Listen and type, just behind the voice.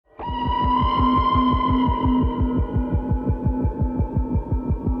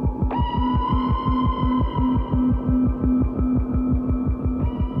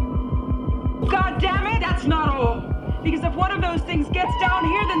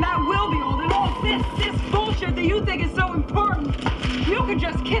This bullshit that you think is so important, you could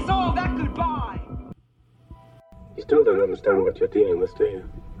just kiss all that goodbye. You still don't understand what you're dealing with, do you?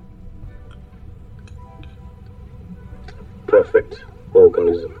 Perfect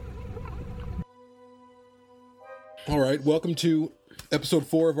organism. All right, welcome to episode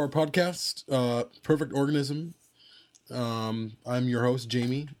 4 of our podcast, Perfect Organism. I'm your host,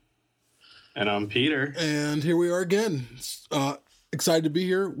 Jamie. And I'm Peter. And here we are again. Excited to be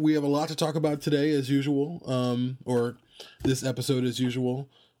here. We have a lot to talk about today, as usual, or this episode as usual.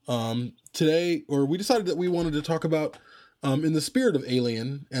 We decided that we wanted to talk about, in the spirit of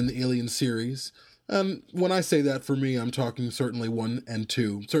Alien and the Alien series. And when I say that, for me, I'm talking certainly 1 and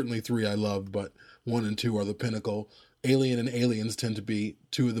 2. Certainly 3 I love, but 1 and 2 are the pinnacle. Alien and Aliens tend to be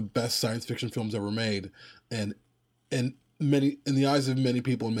 2 of the best science fiction films ever made, and many in the eyes of many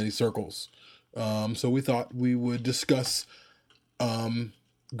people in many circles. So we thought we would discuss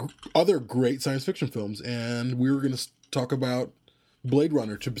other great science fiction films, and we were going to talk about Blade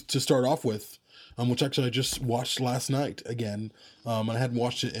Runner to start off with, which actually I just watched last night again. I hadn't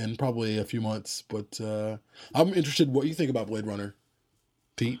watched it in probably a few months, but I'm interested in what you think about Blade Runner,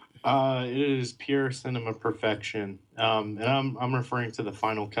 Pete. It is pure cinema perfection, and I'm referring to the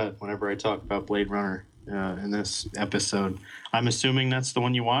final cut whenever I talk about Blade Runner in this episode. I'm assuming that's the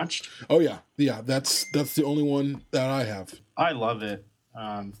one you watched? Oh yeah, that's the only one that I have. I love it.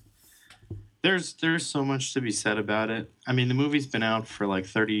 There's so much to be said about it. I mean, the movie's been out for like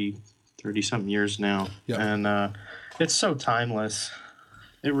 30 something years now, and it's so timeless.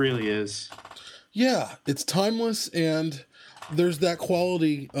 It really is. Yeah, it's timeless, and there's that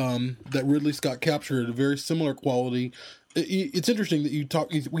quality that Ridley Scott captured, a very similar quality. It's interesting that you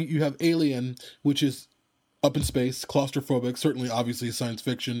have Alien, which is up in space, claustrophobic, certainly obviously science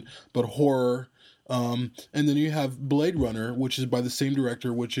fiction, but horror. And then you have Blade Runner, which is by the same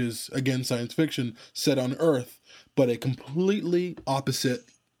director, which is, again, science fiction, set on Earth, but a completely opposite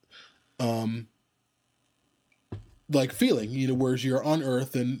feeling, whereas you're on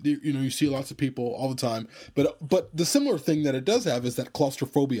Earth and, you see lots of people all the time. But the similar thing that it does have is that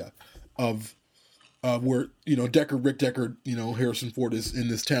claustrophobia of where, Rick Deckard, Harrison Ford is in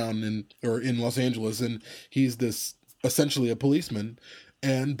this town or in Los Angeles, and he's this essentially a policeman,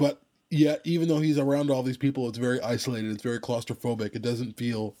 but yet even though he's around all these people, it's very isolated, it's very claustrophobic. It doesn't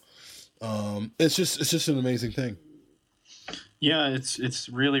feel, it's just an amazing thing. Yeah, it's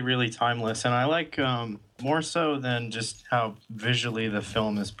really, really timeless, and I like more so than just how visually the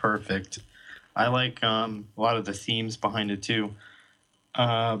film is perfect. I like a lot of the themes behind it too.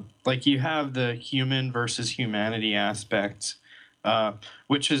 You have the human versus humanity aspect,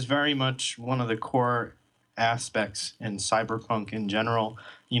 which is very much one of the core aspects in cyberpunk in general.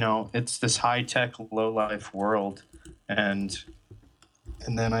 It's this high-tech, low-life world, and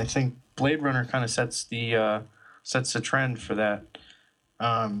then I think Blade Runner kind of sets the trend for that,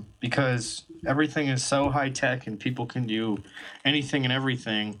 because everything is so high-tech and people can do anything and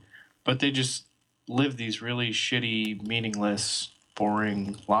everything, but they just live these really shitty, meaningless,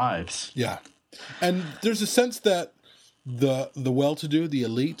 boring lives. Yeah. And there's a sense that the well-to-do, the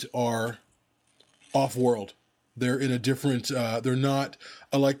elite, are off-world. They're in a different, they're not,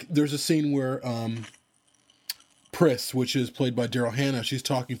 there's a scene where Pris, which is played by Daryl Hannah, she's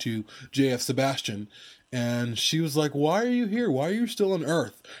talking to J.F. Sebastian, and she was like, "Why are you here? Why are you still on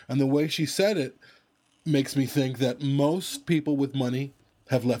Earth?" And the way she said it makes me think that most people with money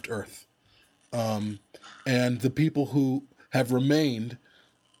have left Earth. And the people who have remained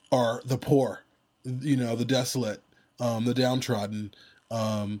are the poor, the desolate, the downtrodden.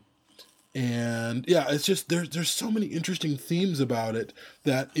 And yeah, it's just, there's so many interesting themes about it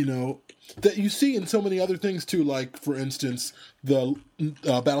that, that you see in so many other things too. Like, for instance, the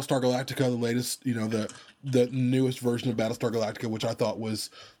Battlestar Galactica, the latest, the newest version of Battlestar Galactica, which I thought was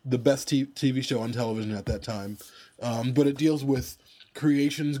the best TV show on television at that time. But it deals with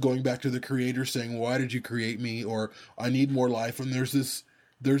creations going back to the creator saying, "Why did you create me?" Or "I need more life." And there's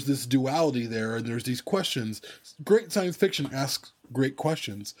this duality there, and there's these questions. Great science fiction asks great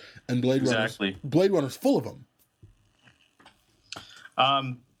questions, and Blade Runner's full of them.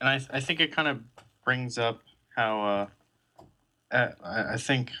 And I think it kind of brings up how I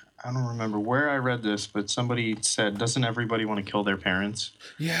think, I don't remember where I read this, but somebody said, "Doesn't everybody want to kill their parents?"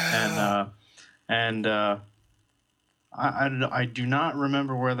 Yeah. And I do not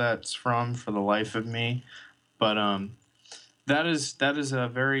remember where that's from for the life of me, but that is a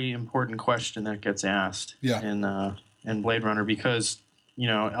very important question that gets asked in Blade Runner, because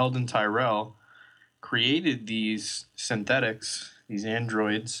Eldon Tyrell created these synthetics, these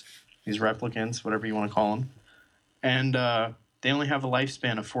androids, these replicants, whatever you want to call them, and they only have a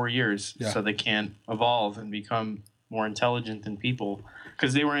lifespan of 4 years, Yeah. so they can't evolve and become more intelligent than people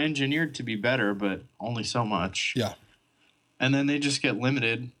because they were engineered to be better, but only so much. Yeah. And then they just get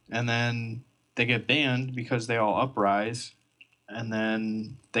limited, and then they get banned because they all uprise, and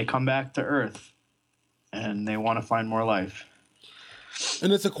then they come back to Earth, and they want to find more life.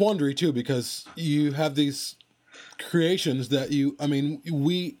 And it's a quandary too, because you have these creations that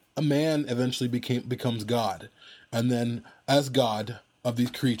a man eventually becomes God. And then as God of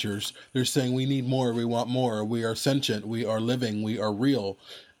these creatures, they're saying we need more, we want more, we are sentient, we are living, we are real.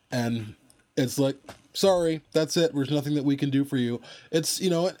 And it's like, sorry, that's it. There's nothing that we can do for you. It's,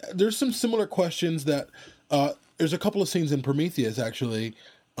 there's some similar questions that, there's a couple of scenes in Prometheus actually,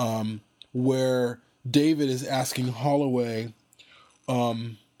 where David is asking Holloway,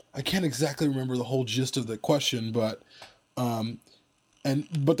 I can't exactly remember the whole gist of the question, but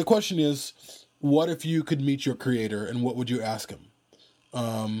the question is, what if you could meet your creator, and what would you ask him?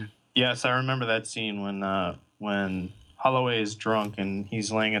 Yes, I remember that scene when Holloway is drunk and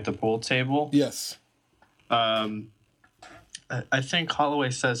he's laying at the pool table. Yes. I think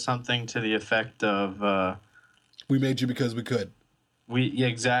Holloway says something to the effect of, "We made you because we could." Yeah,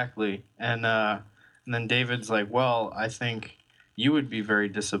 exactly. And then David's like, "Well, I think you would be very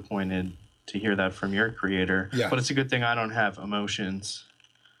disappointed to hear that from your creator. Yeah. But it's a good thing I don't have emotions."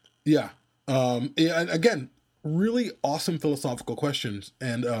 Yeah. And again, really awesome philosophical questions.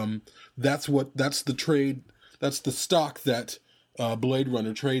 And that's the stock that Blade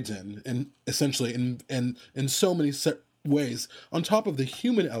Runner trades in, and essentially in so many ways. On top of the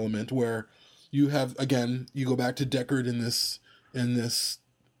human element, where you have, again, you go back to Deckard in this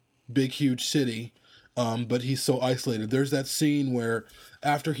big, huge city, but he's so isolated. There's that scene where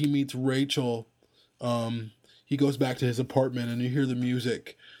after he meets Rachel, he goes back to his apartment, and you hear the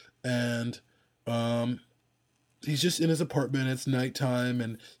music, and he's just in his apartment. It's nighttime,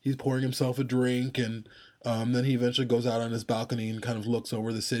 and he's pouring himself a drink, and then he eventually goes out on his balcony and kind of looks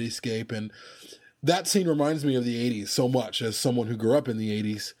over the cityscape. And that scene reminds me of the 80s so much, as someone who grew up in the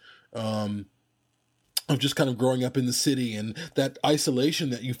 80s, of just kind of growing up in the city and that isolation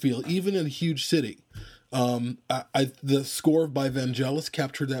that you feel even in a huge city. The score by Vangelis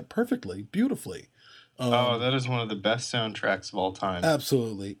captured that perfectly, beautifully. That is one of the best soundtracks of all time.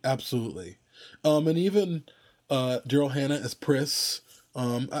 Absolutely, absolutely. And even Daryl Hannah as Pris,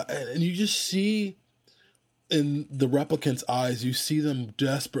 and you just see in the replicants' eyes, you see them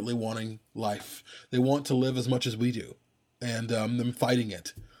desperately wanting life. They want to live as much as we do, and them fighting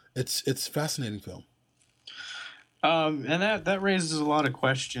it. It's a fascinating film. And that raises a lot of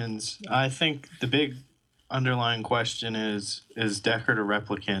questions. I think the big underlying question is Deckard a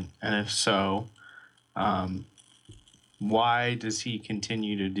replicant? And if so, why does he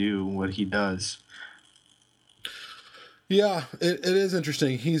continue to do what he does? Yeah, it is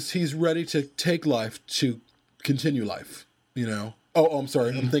interesting. He's ready to take life to continue life, Oh, I'm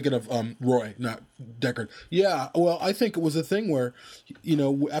sorry. I'm thinking of Roy, not Deckard. Yeah, well, I think it was a thing where,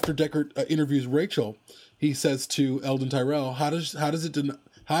 after Deckard interviews Rachel, he says to Eldon Tyrell, "How does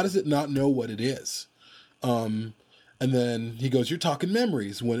it not know what it is?" And then he goes, "You're talking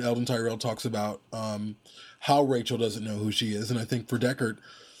memories." When Eldon Tyrell talks about how Rachel doesn't know who she is, and I think for Deckard,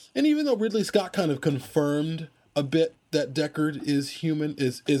 and even though Ridley Scott kind of confirmed a bit that Deckard is human,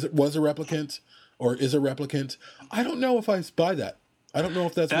 was a replicant, or is a replicant, I don't know if I buy that. I don't know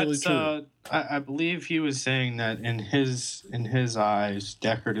if that's really true. I believe he was saying that in his eyes,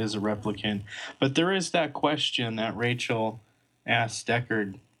 Deckard is a replicant. But there is that question that Rachel asks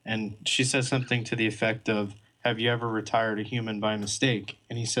Deckard, and she says something to the effect of, "Have you ever retired a human by mistake?"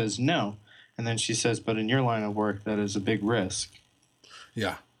 And he says, "No." And then she says, "But in your line of work, that is a big risk."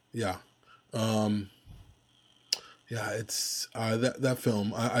 Yeah. It's that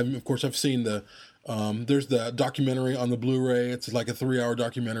film. Of course, I've seen the. There's the documentary on the Blu-ray. It's like a 3-hour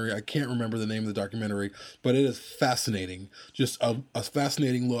documentary. I can't remember the name of the documentary, but it is fascinating. Just a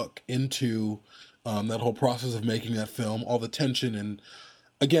fascinating look into that whole process of making that film, all the tension, and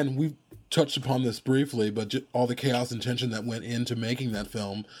again, we've touched upon this briefly, but all the chaos and tension that went into making that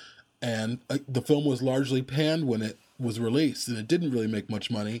film. And the film was largely panned when it was released, and it didn't really make much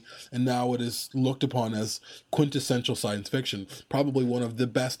money, and now it is looked upon as quintessential science fiction, probably one of the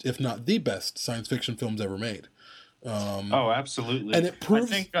best, if not the best, science fiction films ever made. Absolutely. And it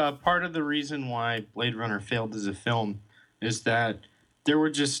proves... I think part of the reason why Blade Runner failed as a film is that there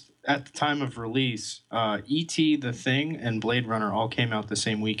were just, at the time of release, E.T., The Thing, and Blade Runner all came out the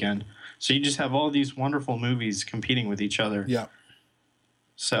same weekend. So you just have all these wonderful movies competing with each other. Yeah.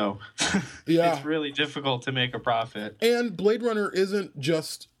 So it's really difficult to make a profit. And Blade Runner is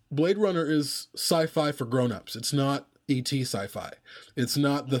sci-fi for grown-ups. It's not E.T. sci-fi. It's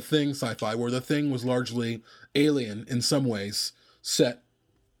not The Thing sci-fi, where The Thing was largely alien in some ways, set,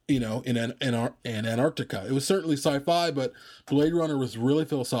 in Antarctica. It was certainly sci-fi, but Blade Runner was really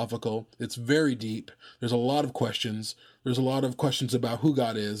philosophical. It's very deep. There's a lot of questions. There's a lot of questions about who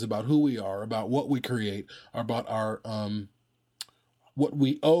God is, about who we are, about what we create, about our what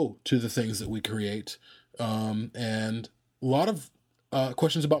we owe to the things that we create, and a lot of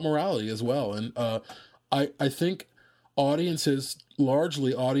questions about morality as well. And I think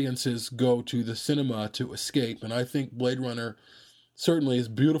largely audiences go to the cinema to escape, and I think Blade Runner certainly is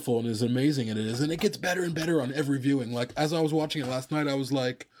beautiful and is amazing, and it gets better and better on every viewing. Like, as I was watching it last night, I was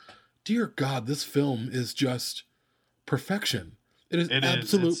like, dear God, this film is just perfection. It is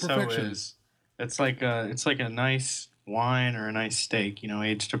absolute perfection. It's like a nice wine or a nice steak,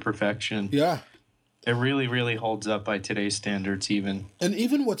 aged to perfection. Yeah. It really, really holds up by today's standards even. And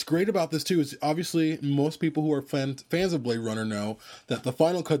even what's great about this, too, is obviously most people who are fans of Blade Runner know that the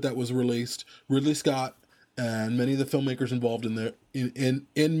final cut that was released, Ridley Scott and many of the filmmakers involved in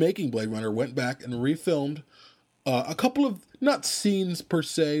making Blade Runner went back and refilmed a couple of, not scenes per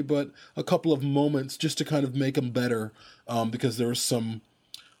se, but a couple of moments just to kind of make them better, because there was some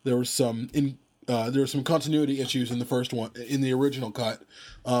continuity issues in the first one, in the original cut,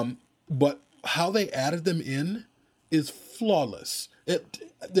 but how they added them in is flawless. It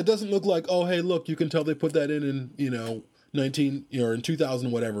doesn't look like, oh, hey, look, you can tell they put that in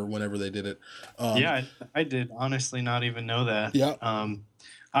 2000, whenever they did it. Yeah, I did honestly not even know that. Yeah.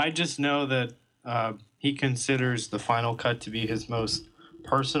 I just know that he considers the final cut to be his most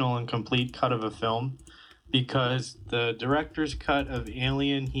personal and complete cut of a film, because the director's cut of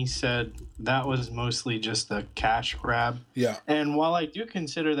Alien, he said that was mostly just a cash grab. Yeah. And while I do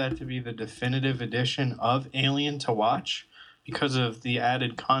consider that to be the definitive edition of Alien to watch because of the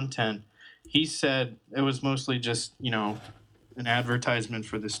added content, he said it was mostly just, an advertisement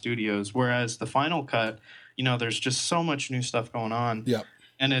for the studios, whereas the final cut, there's just so much new stuff going on. Yeah.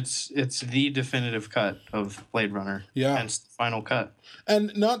 And it's the definitive cut of Blade Runner. Yeah. Hence the final cut.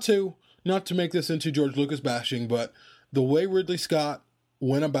 And not to make this into George Lucas bashing, but the way Ridley Scott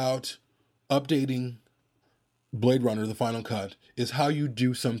went about updating Blade Runner, the final cut, is how you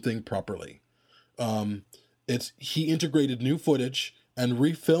do something properly. He integrated new footage and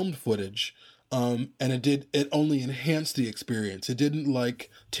refilmed footage, and it only enhanced the experience. It didn't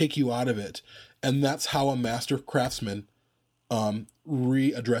take you out of it. And that's how a master craftsman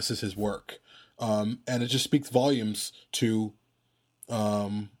readdresses his work. And it just speaks volumes to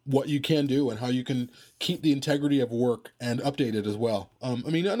what you can do and how you can keep the integrity of work and update it as well. Not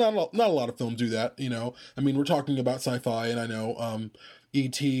a lot of films do that, we're talking about sci-fi, and I know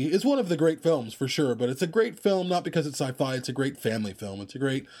E.T. is one of the great films for sure, but it's a great film not because it's sci-fi, it's a great family film. It's a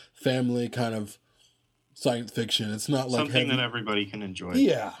great family kind of science fiction. It's not like something that everybody can enjoy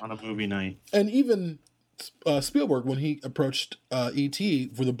on a movie night. And even Spielberg, when he approached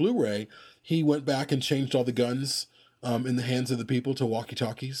E.T. for the Blu-ray, he went back and changed all the guns in the hands of the people to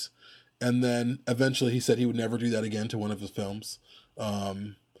walkie-talkies. And then eventually he said he would never do that again to one of his films,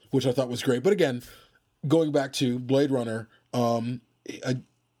 which I thought was great. But again, going back to Blade Runner,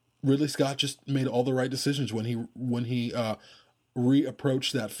 Ridley Scott just made all the right decisions when he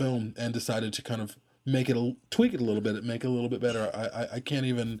reapproached that film and decided to kind of tweak it a little bit, make it a little bit better. I can't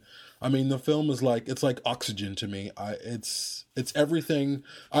even... the film is it's like oxygen to me. It's everything.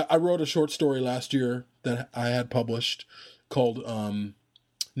 I wrote a short story last year that I had published called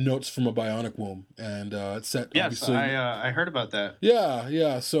Notes from a Bionic Womb, and it's set. Yes, I heard about that.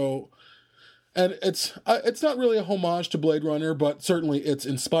 Yeah. So, and it's not really a homage to Blade Runner, but certainly it's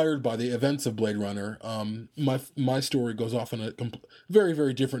inspired by the events of Blade Runner. My story goes off in a very,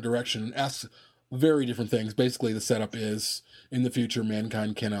 very different direction and asks very different things. Basically, the setup is, in the future,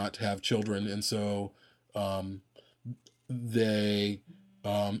 mankind cannot have children, and so they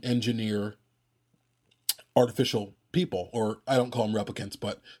engineer artificial people, or I don't call them replicants,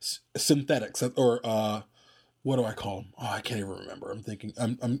 but synthetics, or what do I call them? Oh, I can't even remember.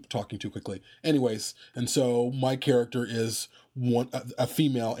 I'm talking too quickly. Anyways, and so my character is a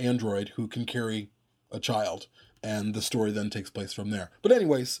female android who can carry a child. And the story then takes place from there. But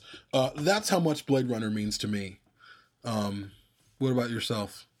anyways, that's how much Blade Runner means to me. What about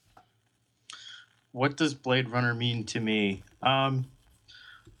yourself? What does Blade Runner mean to me?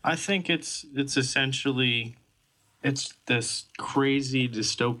 I think it's essentially this crazy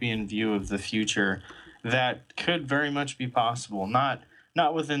dystopian view of the future that could very much be possible. Not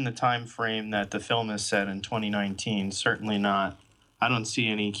within the time frame that the film is set in 2019. Certainly not. I don't see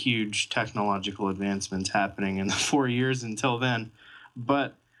any huge technological advancements happening in the 4 years until then.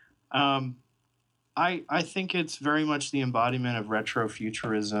 But I I think it's very much the embodiment of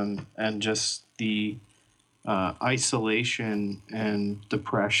retrofuturism and just the isolation and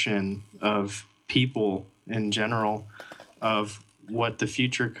depression of people in general, of what the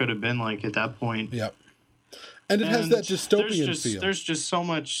future could have been like at that point. Yep. And it has that dystopian feel. There's just so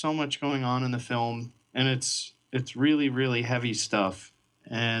much going on in the film, and it's really, really heavy stuff.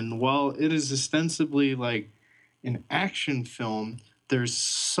 And while it is ostensibly like an action film, there's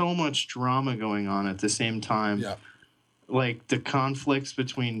so much drama going on at the same time. Yeah. Like the conflicts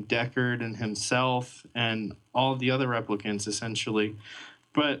between Deckard and himself and all the other replicants, essentially.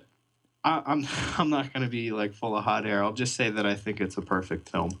 But I'm not going to be like full of hot air. I'll just say that I think it's a perfect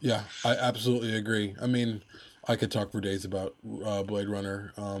film. Yeah, I absolutely agree. I mean, I could talk for days about Blade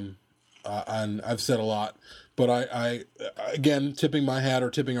Runner, and I've said a lot. But I again, tipping my hat or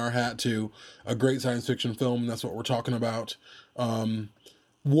tipping our hat to a great science fiction film, and that's what we're talking about.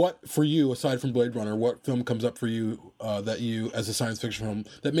 What, for you, aside from Blade Runner, what film comes up for you that you, as a science fiction film,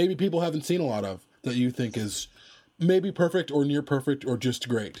 that maybe people haven't seen a lot of, that you think is maybe perfect or near perfect or just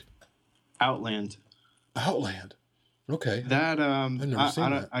great? Outland. Outland. Okay. That I've never seen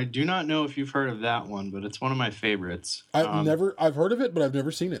that. I do not know if you've heard of that one, but it's one of my favorites. I've heard of it, but I've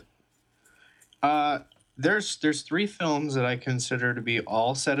never seen it. There's 3 films that I consider to be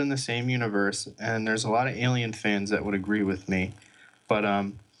all set in the same universe, and there's a lot of Alien fans that would agree with me.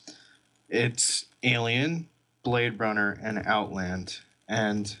 But it's Alien, Blade Runner, and Outland.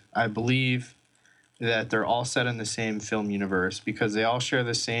 And I believe that they're all set in the same film universe because they all share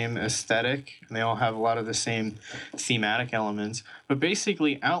the same aesthetic and they all have a lot of the same thematic elements. But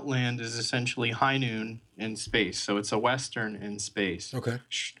basically, Outland is essentially High Noon in space. So it's a Western in space. Okay.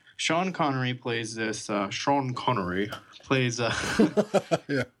 Sean Connery plays this. Sean Connery plays.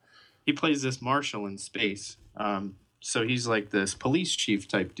 Yeah. He plays this marshal in space. So he's like this police chief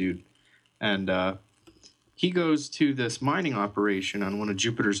type dude, and he goes to this mining operation on one of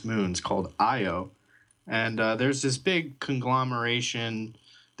Jupiter's moons called Io, and there's this big conglomeration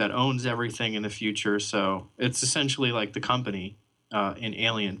that owns everything in the future. So it's essentially like the company in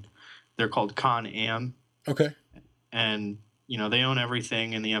Alien. They're called Con Am. Okay. And they own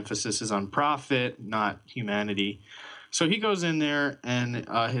everything, and the emphasis is on profit, not humanity. So he goes in there, and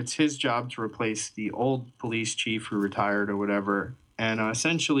it's his job to replace the old police chief who retired or whatever. And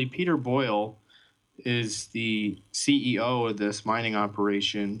essentially, Peter Boyle is the CEO of this mining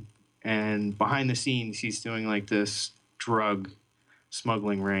operation. And behind the scenes, he's doing like this drug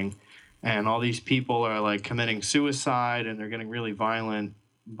smuggling ring. And all these people are like committing suicide, and they're getting really violent.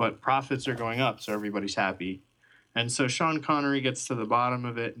 But profits are going up, so everybody's happy. And so Sean Connery gets to the bottom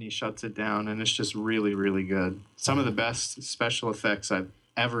of it, and he shuts it down, and it's just really, really good. Some of the best special effects I've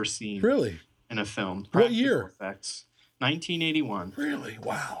ever seen. Really? In a film. What year? Effects. 1981. Really?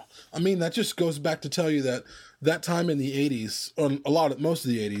 Wow. I mean, that just goes back to tell you that time in the 80s, or most of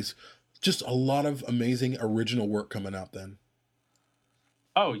the 80s, just a lot of amazing original work coming out then.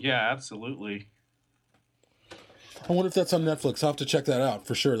 Oh, yeah, absolutely. I wonder if that's on Netflix. I'll have to check that out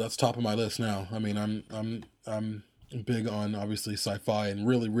for sure. That's top of my list now. I mean, I'm big on obviously sci-fi and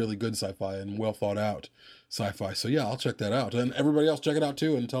really, really good sci-fi and well thought out sci-fi. So yeah, I'll check that out. And everybody else, check it out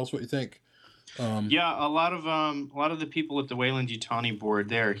too, and tell us what you think. Yeah, a lot of the people at the Weyland-Yutani board,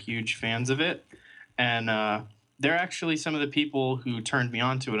 they're huge fans of it, and they're actually some of the people who turned me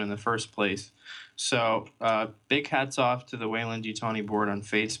on to it in the first place. So big hats off to the Weyland-Yutani board on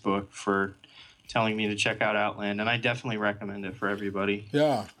Facebook for telling me to check out Outland, and I definitely recommend it for everybody.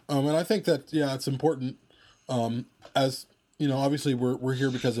 Yeah, and I think that it's important. As you know, obviously we're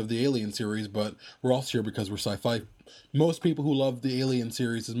here because of the Alien series, but we're also here because we're sci-fi. Most people who love the Alien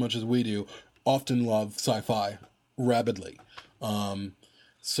series as much as we do often love sci-fi rabidly.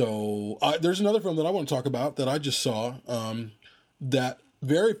 So there's another film that I want to talk about that I just saw that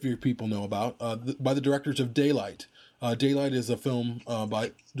very few people know about by the directors of Daylight. Daylight is a film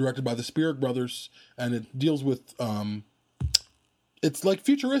directed by the Spielberg brothers, and it deals with it's like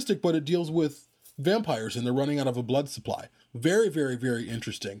futuristic, but it deals with vampires, and they're running out of a blood supply. Very, very, very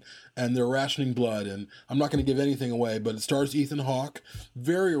interesting. And they're rationing blood, and I'm not going to give anything away, but it stars Ethan Hawke.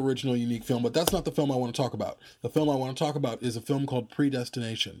 Very original, unique film, but that's not the film I want to talk about. The film I want to talk about is a film called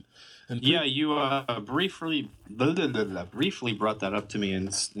Predestination. And you briefly brought that up to me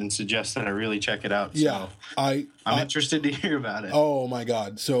and suggested I really check it out. So yeah, I'm interested to hear about it. Oh my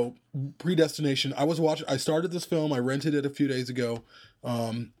God! So Predestination. I started this film. I rented it a few days ago,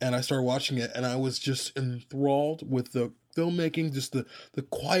 and I started watching it, and I was just enthralled with the filmmaking, just the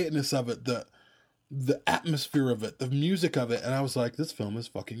quietness of it, the atmosphere of it, the music of it, and I was like, this film is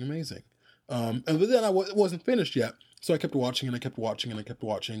fucking amazing. But then it wasn't finished yet, so I kept watching and I kept watching and I kept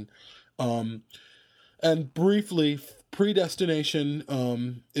watching. And briefly,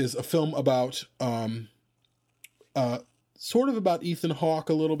 Predestination is a film about sort of about Ethan Hawke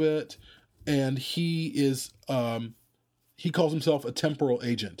a little bit, and he is he calls himself a temporal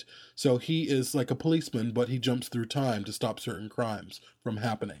agent. So he is like a policeman, but he jumps through time to stop certain crimes from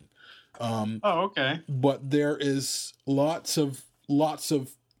happening. Oh, okay. But there is lots of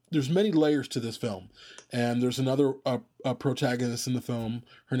there's many layers to this film, and there's another protagonist in the film.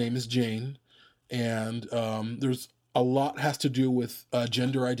 Her name is Jane, and there's a lot has to do with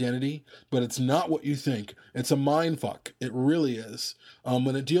gender identity, but it's not what you think. It's a mind fuck. It really is.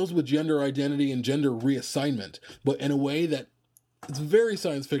 When it deals with gender identity and gender reassignment, but in a way that it's very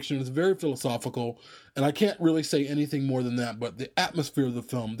science fiction, it's very philosophical, and I can't really say anything more than that, but the atmosphere of the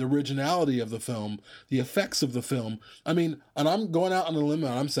film, the originality of the film, the effects of the film, I mean, and I'm going out on a limb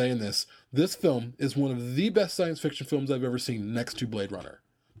and I'm saying this film is one of the best science fiction films I've ever seen next to Blade Runner.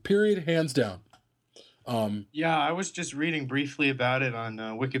 Period, hands down. Yeah, I was just reading briefly about it on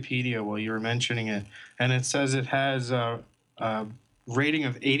Wikipedia while you were mentioning it, and it says it has a rating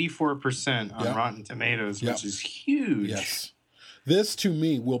of 84% on Rotten Tomatoes, which is huge. Yes. This, to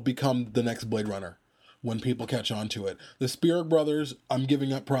me, will become the next Blade Runner when people catch on to it. The Spierig brothers, I'm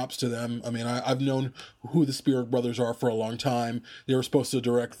giving up props to them. I mean, I've known who the Spierig brothers are for a long time. They were supposed to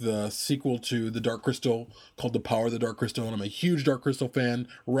direct the sequel to The Dark Crystal called The Power of the Dark Crystal, and I'm a huge Dark Crystal fan,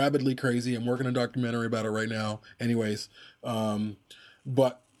 rabidly crazy. I'm working a documentary about it right now. Anyways,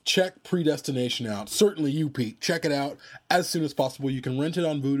 but check Predestination out. Certainly you, Pete. Check it out as soon as possible. You can rent it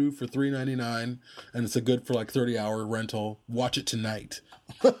on Vudu for $3.99, and it's a good for like 30-hour rental. Watch it tonight.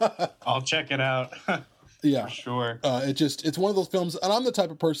 I'll check it out. Yeah, for sure. It's one of those films, and I'm the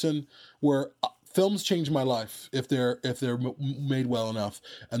type of person where films change my life if they're made well enough,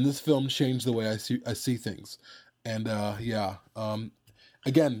 and this film changed the way I see things. And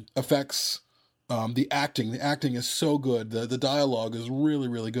again, effects. The acting is so good. The dialogue is really,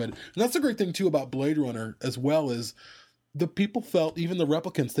 really good. And that's the great thing too about Blade Runner, as well as the people felt, even the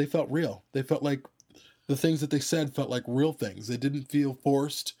replicants, they felt real. They felt like the things that they said felt like real things. They didn't feel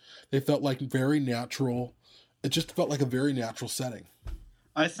forced. They felt like very natural. It just felt like a very natural setting.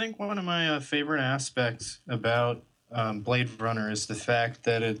 I think one of my favorite aspects about Blade Runner is the fact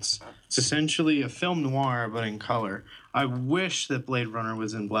that it's essentially a film noir, but in color. I wish that Blade Runner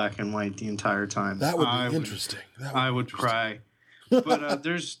was in black and white the entire time. That would be interesting. I would cry. But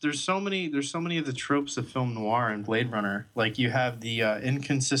there's so many of the tropes of film noir in Blade Runner. Like you have the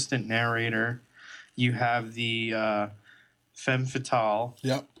inconsistent narrator, you have the femme fatale,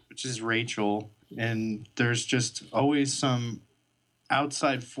 which is Rachel, and there's just always some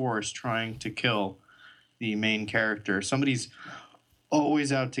outside force trying to kill the main character. Somebody's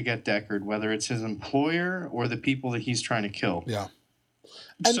always out to get Deckard, whether it's his employer or the people that he's trying to kill. Yeah.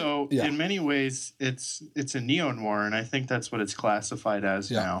 And, in many ways, it's a neo-noir, and I think that's what it's classified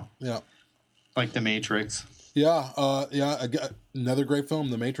as now. Yeah. Like The Matrix. Yeah. Another great film,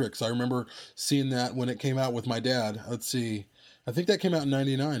 The Matrix. I remember seeing that when it came out with my dad. Let's see. I think that came out in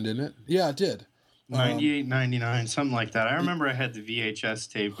 99, didn't it? Yeah, it did. 98, 99, something like that. I remember I had the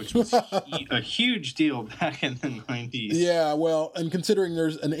VHS tape, which was a huge deal back in the 90s. Yeah, well, and considering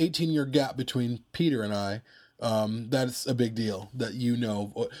there's an 18-year gap between Peter and I, that's a big deal that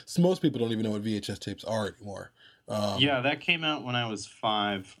so most people don't even know what VHS tapes are anymore. Yeah, that came out when I was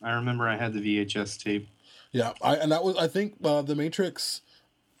 5. I remember I had the VHS tape. Yeah, I think The Matrix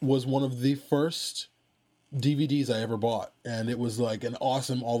was one of the first DVDs I ever bought, and it was like an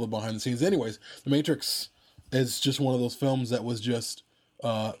awesome all the behind the scenes. Anyways, The Matrix is just one of those films that was just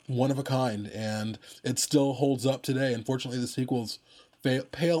one of a kind, and it still holds up today. Unfortunately, the sequels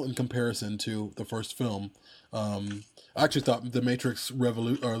pale in comparison to the first film. I actually thought The Matrix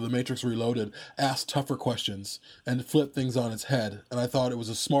The Matrix Reloaded asked tougher questions and flipped things on its head, and I thought it was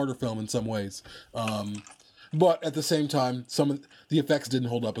a smarter film in some ways. But at the same time, some of the effects didn't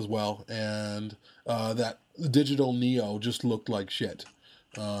hold up as well, and that digital Neo just looked like shit.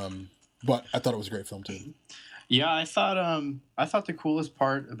 But I thought it was a great film too. Yeah, I thought the coolest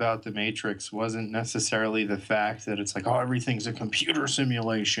part about The Matrix wasn't necessarily the fact that it's like, oh, everything's a computer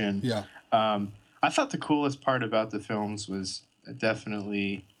simulation. Yeah. I thought the coolest part about the films was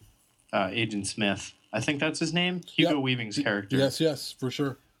definitely Agent Smith. I think that's his name, Hugo Weaving's character. Yes, for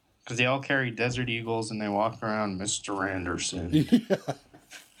sure. Because they all carry Desert Eagles and they walk around Mr. Anderson.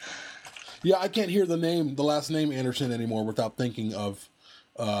 Yeah, I can't hear the last name Anderson anymore without thinking of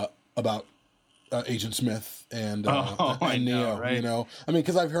about Agent Smith and Neo. Right? You know, I mean,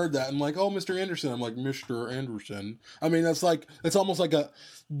 because I've heard that. I'm like, oh, Mr. Anderson. I'm like, Mr. Anderson. I mean, that's like, it's almost like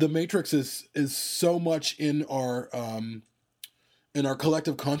The Matrix is so much in our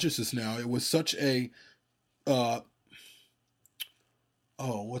collective consciousness now. It was such a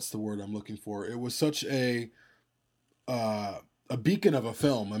what's the word I'm looking for? It was such a beacon of a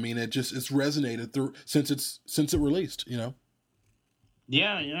film. I mean, it's resonated through since it released. You know.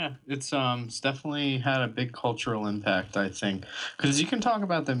 Yeah. It's definitely had a big cultural impact, I think, because you can talk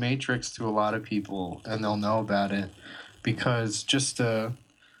about The Matrix to a lot of people and they'll know about it because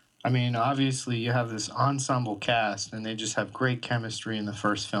I mean, obviously you have this ensemble cast and they just have great chemistry in the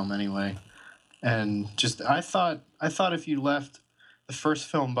first film anyway. And just I thought if you left the first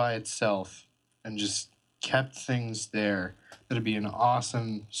film by itself and just kept things there, that'd be an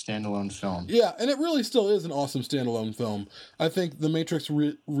awesome standalone film. Yeah, and it really still is an awesome standalone film. I think The Matrix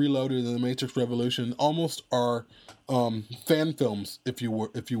Reloaded and The Matrix Revolution almost are fan films, if you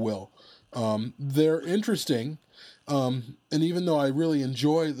will. They're interesting, and even though I really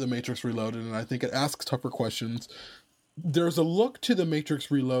enjoy The Matrix Reloaded and I think it asks tougher questions, there's a look to The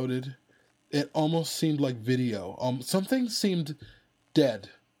Matrix Reloaded. It almost seemed like video. Something seemed dead.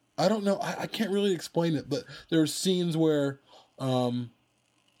 I don't know. I can't really explain it, but there's scenes where Jada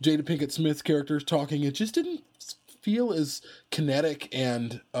Pinkett Smith's character is talking. It just didn't feel as kinetic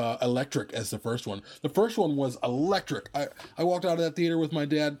and electric as the first one. The first one was electric. I walked out of that theater with my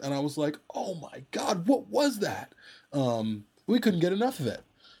dad, and I was like, "Oh my God, what was that?" We couldn't get enough of it.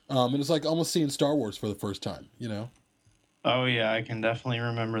 And it's like almost seeing Star Wars for the first time. You know? Oh yeah, I can definitely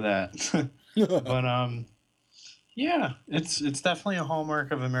remember that. But yeah, it's definitely a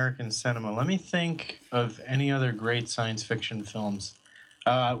hallmark of American cinema. Let me think of any other great science fiction films.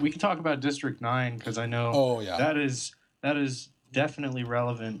 We can talk about District 9 because I know that is definitely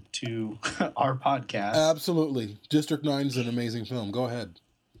relevant to our podcast. Absolutely. District 9 is an amazing film. Go ahead.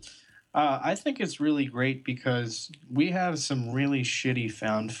 I think it's really great because we have some really shitty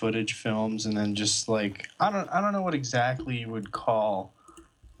found footage films, and then just like I don't know what exactly you would call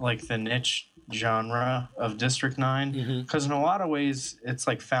like the niche genre of District 9, because in a lot of ways it's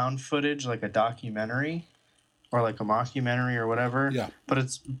like found footage, like a documentary or like a mockumentary or whatever. Yeah. But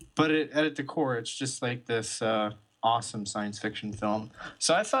at the core, it's just like this awesome science fiction film.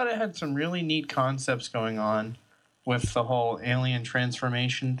 So I thought it had some really neat concepts going on with the whole alien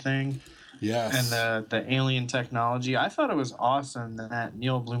transformation thing. Yes. And the alien technology. I thought it was awesome that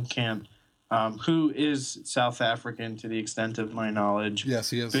Neil Blomkamp, who is South African to the extent of my knowledge.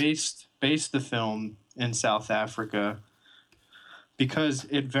 Yes, he is. Based the film in South Africa because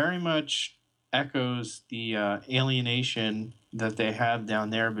it very much echoes the alienation that they have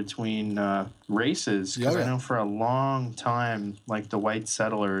down there between races. Because I know for a long time, like the white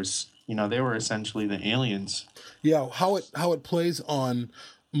settlers, they were essentially the aliens. Yeah, how it plays on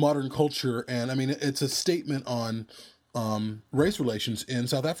modern culture, and I mean it's a statement on race relations in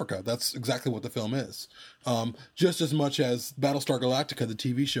South Africa. That's exactly what the film is. Just as much as Battlestar Galactica, the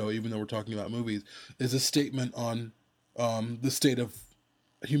TV show, even though we're talking about movies, is a statement on the state of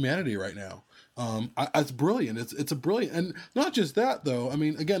humanity right now. It's brilliant. It's a brilliant, and not just that though. I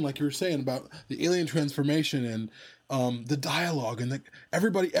mean, again, like you were saying about the alien transformation and the dialogue and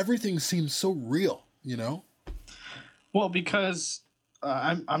everything seems so real. Well, because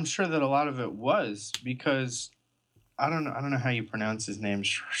I'm sure that a lot of it was because. I don't know how you pronounce his name.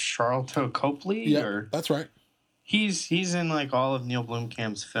 Sharlto Copley? Yeah, that's right. He's in like all of Neil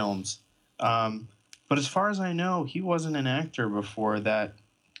Blomkamp's films. But as far as I know, he wasn't an actor before that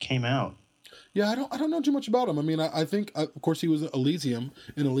came out. Yeah, I don't know too much about him. I mean, I think of course he was in Elysium,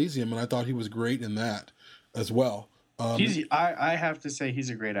 and I thought he was great in that as well. I have to say he's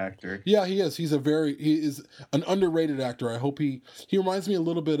a great actor. Yeah, he is. He is an underrated actor. I hope he reminds me a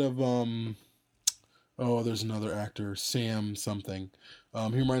little bit of there's another actor, Sam something.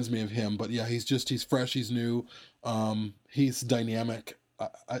 He reminds me of him, but yeah, he's fresh, he's new, he's dynamic.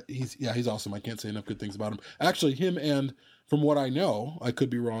 He's awesome. I can't say enough good things about him. Actually, him and from what I know, I could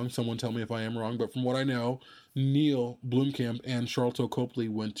be wrong. Someone tell me if I am wrong, but from what I know, Neil Blomkamp and Sharlto Copley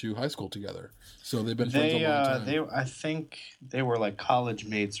went to high school together, so they've been friends a long time. I think they were like college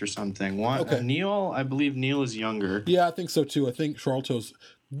mates or something. I believe Neil is younger. Yeah, I think so too. I think Sharlto's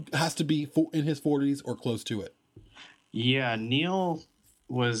has to be in his 40s or close to it. Yeah, Neil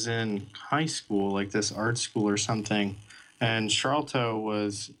was in high school, like this art school or something, and Sharlto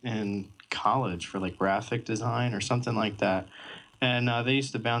was in college for like graphic design or something like that. And they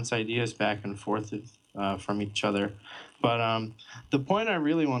used to bounce ideas back and forth from each other. But the point I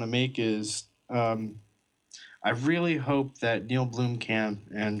really want to make is I really hope that Neil Blomkamp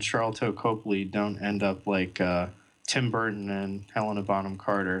and Sharlto Copley don't end up like Tim Burton and Helena Bonham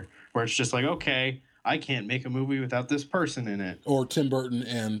Carter, where it's just like, okay, I can't make a movie without this person in it. Or Tim Burton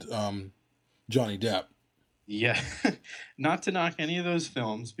and Johnny Depp. Yeah. Not to knock any of those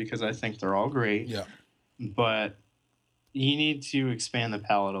films, because I think they're all great. Yeah. but you need to expand the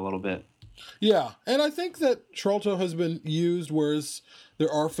palette a little bit. Yeah, and I think that Charlton has been used, whereas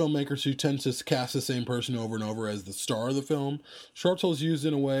there are filmmakers who tend to cast the same person over and over as the star of the film. Charlton's used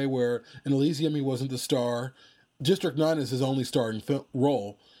in a way where in Elysium he wasn't the star. District 9 is his only starring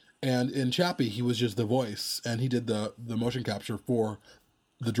role, and in Chappie he was just the voice, and he did the motion capture for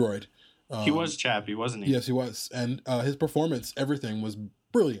the droid. He was Chappie, wasn't he? Yes, he was, and his performance, everything was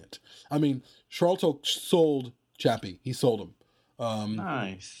brilliant. I mean, Charlton sold Chappie. He sold him.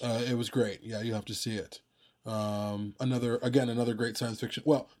 Nice. It was great. Yeah, you have to see it. Another great science fiction.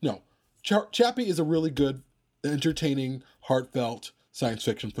 Well, no, Chappie is a really good, entertaining, heartfelt science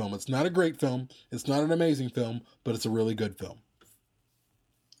fiction film. It's not a great film. It's not an amazing film, but it's a really good film.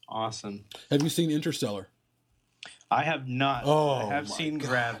 Awesome. Have you seen Interstellar? I have not. Oh, I have seen God.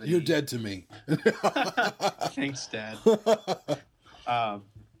 Gravity. You're dead to me. Thanks, Dad.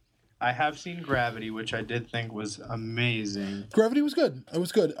 I have seen Gravity, which I did think was amazing. Gravity was good. It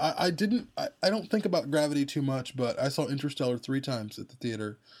was good. I don't think about Gravity too much, but I saw Interstellar 3 times at the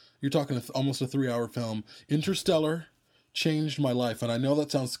theater. You're talking almost a 3-hour film. Interstellar changed my life, and I know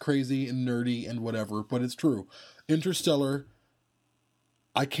that sounds crazy and nerdy and whatever, but it's true. Interstellar,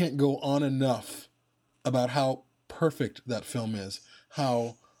 I can't go on enough about how perfect that film is.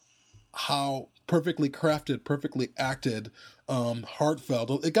 How perfectly crafted, perfectly acted,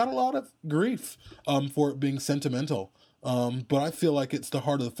 heartfelt. It got a lot of grief for it being sentimental. But I feel like it's the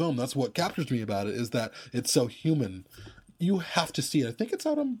heart of the film. That's what captures me about it, is that it's so human. You have to see it. I think it's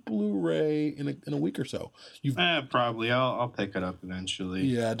out on Blu-ray in a week or so. Probably. I'll pick it up eventually.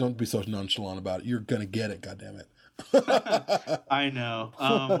 Yeah, don't be so nonchalant about it. You're gonna get it, goddammit. I know.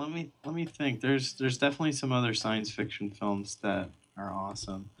 Let me think. There's definitely some other science fiction films that are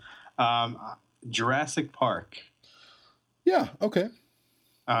awesome. Jurassic Park. Yeah, okay.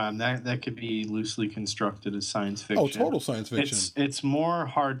 That could be loosely constructed as science fiction. Oh, total science fiction. It's more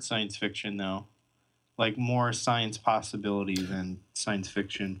hard science fiction though, like more science possibility than science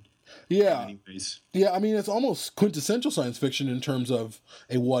fiction. Yeah. Anyways. Yeah, I mean, it's almost quintessential science fiction in terms of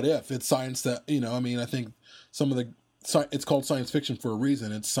a what if. It's science that, I think some of it's called science fiction for a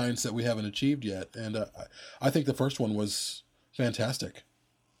reason. It's science that we haven't achieved yet. And I think the first one was fantastic.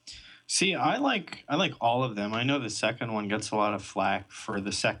 See, I like all of them. I know the second one gets a lot of flack for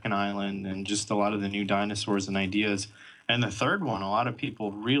the second island and just a lot of the new dinosaurs and ideas. And the third one, a lot of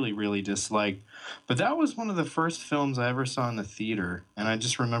people really, really dislike. But that was one of the first films I ever saw in the theater. And I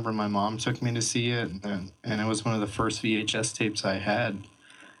just remember my mom took me to see it, and it was one of the first VHS tapes I had.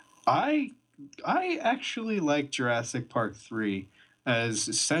 I actually like Jurassic Park 3, as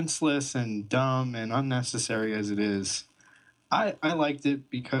senseless and dumb and unnecessary as it is. I liked it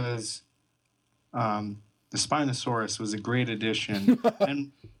because the Spinosaurus was a great addition.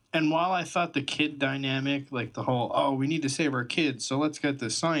 And while I thought the kid dynamic, like the whole, we need to save our kids, so let's get the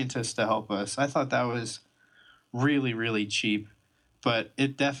scientists to help us, I thought that was really, really cheap. But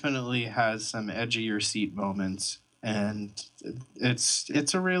it definitely has some edge of your seat moments, and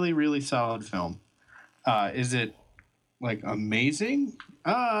it's a really, really solid film. Is it like amazing?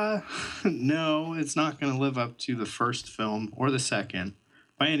 No, it's not going to live up to the first film or the second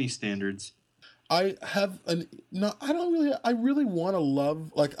by any standards. I really want to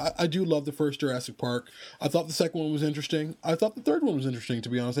love, I do love the first Jurassic Park. I thought the second one was interesting. I thought the third one was interesting, to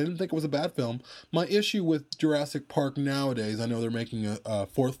be honest. I didn't think it was a bad film. My issue with Jurassic Park nowadays, I know they're making a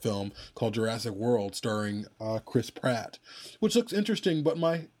fourth film called Jurassic World starring Chris Pratt, which looks interesting, but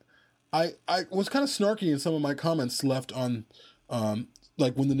I was kind of snarky in some of my comments left on,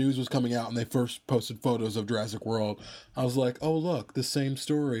 like when the news was coming out and they first posted photos of Jurassic World. I was like, oh, look, the same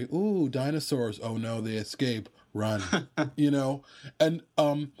story. Ooh, dinosaurs. Oh, no, they escape. Run. And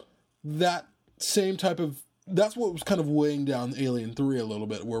that same type of... That's what was kind of weighing down Alien 3 a little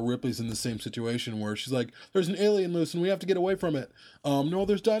bit, where Ripley's in the same situation where she's like, there's an alien loose and we have to get away from it. No,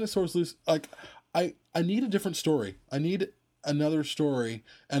 there's dinosaurs loose. Like, I need a different story. I need another story.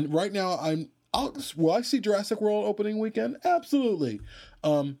 And right now will I see Jurassic World opening weekend? Absolutely.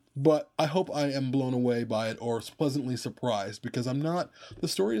 But I hope I am blown away by it or pleasantly surprised, because the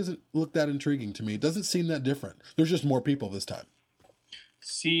story doesn't look that intriguing to me. It doesn't seem that different. There's just more people this time.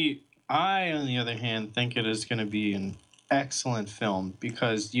 See, I, on the other hand, think it is going to be an excellent film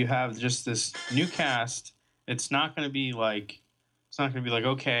because you have just this new cast. It's not going to be like,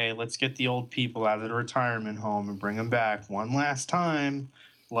 okay, let's get the old people out of the retirement home and bring them back one last time,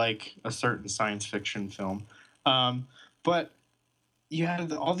 like a certain science fiction film. But you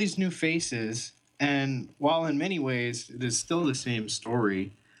have all these new faces, and while in many ways it is still the same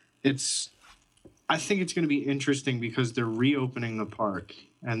story, I think it's going to be interesting because they're reopening the park,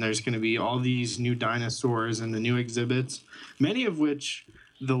 and there's going to be all these new dinosaurs and the new exhibits, many of which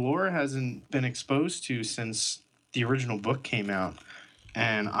the lore hasn't been exposed to since the original book came out.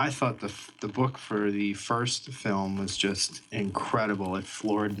 And I thought the book for the first film was just incredible. It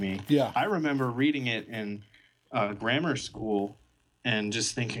floored me. Yeah. I remember reading it in grammar school and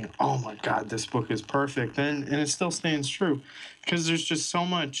just thinking, oh my God, this book is perfect. And it still stands true because there's just so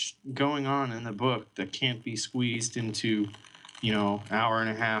much going on in the book that can't be squeezed into, hour and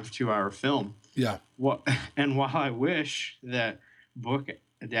a half, 2-hour film. Yeah. And while I wish that book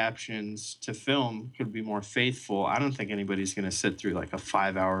adaptions to film could be more faithful, I don't think anybody's going to sit through like a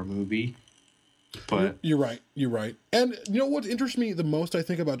 5-hour movie. But You're right. And you know what interests me the most, I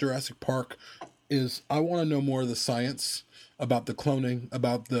think, about Jurassic Park is I want to know more of the science about the cloning,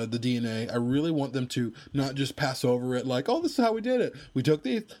 about the DNA. I really want them to not just pass over it like, oh, this is how we did it. We took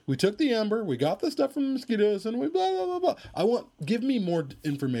the amber, we got the stuff from the mosquitoes, and we blah, blah, blah, blah. Give me more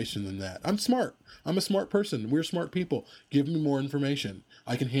information than that. I'm smart. I'm a smart person. We're smart people. Give me more information.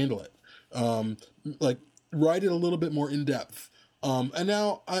 I can handle it. Write it a little bit more in depth. And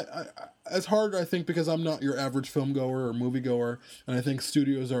now, I it's hard, I think, because I'm not your average film goer or movie goer, and I think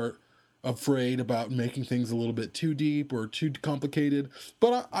studios are afraid about making things a little bit too deep or too complicated.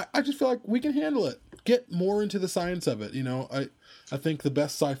 But I just feel like we can handle it. Get more into the science of it. I think the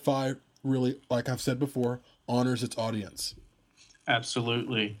best sci-fi really, like I've said before, honors its audience.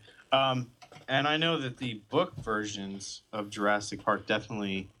 Absolutely. And I know that the book versions of Jurassic Park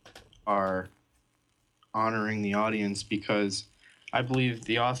definitely are honoring the audience because I believe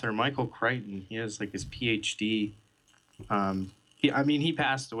the author, Michael Crichton, he has like his PhD. He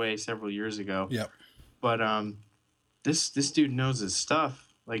passed away several years ago. Yep. But this dude knows his stuff.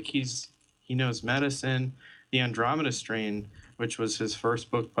 Like he knows medicine. The Andromeda Strain, which was his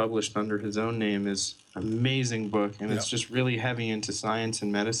first book published under his own name, is an amazing book, and it's just really heavy into science and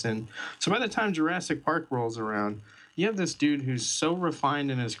medicine. So by the time Jurassic Park rolls around, you have this dude who's so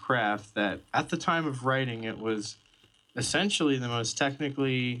refined in his craft that at the time of writing, it was essentially the most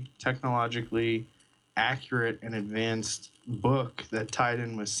technologically accurate and advanced book that tied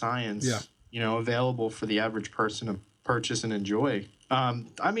in with science, available for the average person to purchase and enjoy.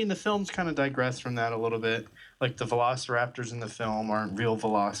 The films kind of digress from that a little bit. Like the velociraptors in the film aren't real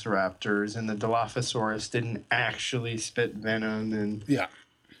velociraptors, and the Dilophosaurus didn't actually spit venom. And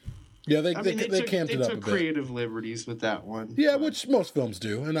they camped it up a bit. Took creative liberties with that one. Yeah, which most films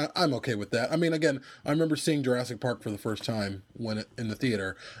do, and I'm okay with that. I mean, again, I remember seeing Jurassic Park for the first time in the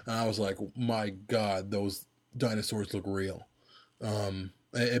theater, and I was like, my God, those dinosaurs look real.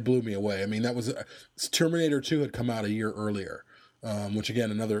 It blew me away. I mean, that was Terminator 2 had come out a year earlier, which again,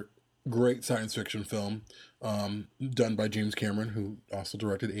 another great science fiction film done by James Cameron, who also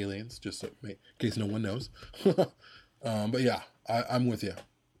directed Aliens, just so, in case no one knows. But yeah, I'm with you.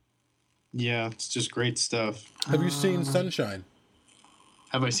 Yeah, it's just great stuff. Have you seen Sunshine?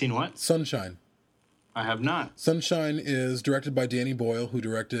 Have I seen what? Sunshine. I have not. Sunshine is directed by Danny Boyle, who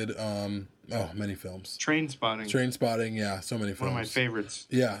directed many films. Trainspotting, yeah, so many films. One of my favorites.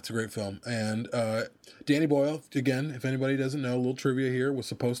 Yeah, it's a great film. And Danny Boyle, again, if anybody doesn't know, a little trivia here, was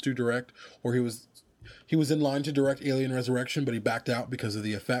supposed to direct, or he was in line to direct Alien Resurrection, but he backed out because of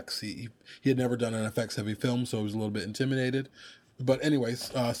the effects. He had never done an effects-heavy film, so he was a little bit intimidated. But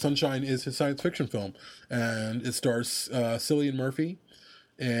anyways, Sunshine is his science fiction film, and it stars Cillian Murphy.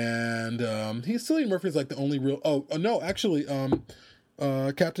 And Cillian Murphy is like the only real...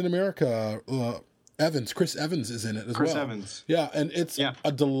 Captain America, Chris Evans is in it as well. Chris Evans. Yeah, and it's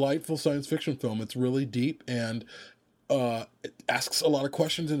a delightful science fiction film. It's really deep, and it asks a lot of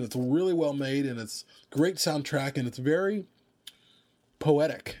questions, and it's really well made, and it's great soundtrack, and it's very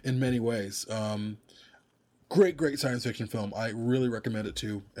poetic in many ways. Great science fiction film. I really recommend it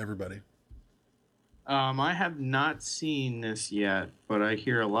to everybody. I have not seen this yet, but I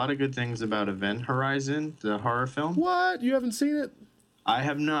hear a lot of good things about Event Horizon, the horror film. What? You haven't seen it? I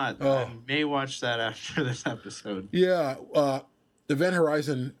have not. Oh. I may watch that after this episode. Yeah. Event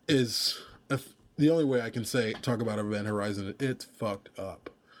Horizon is the only way I can talk about Event Horizon. It's fucked up.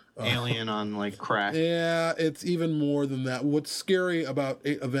 Alien on like crack. Yeah, it's even more than that. What's scary about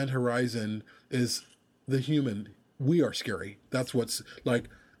Event Horizon is the human. We are scary. That's what's like.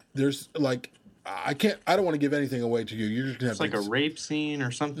 There's like. I don't want to give anything away to you. You're just gonna have like a rape scene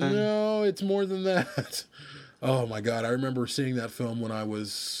or something. No, it's more than that. Oh my God. I remember seeing that film when I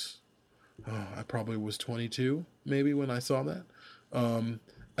probably was 22, maybe, when I saw that. And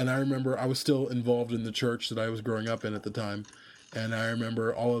I remember I was still involved in the church that I was growing up in at the time. And I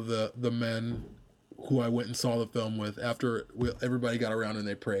remember all of the men who I went and saw the film with after everybody got around and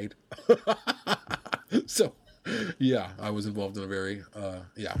they prayed. So, yeah, I was involved in a very,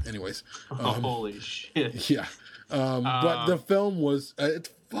 anyways. Holy shit. Yeah. But the film was, it's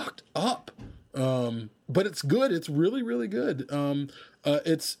fucked up. But it's good. It's really, really good.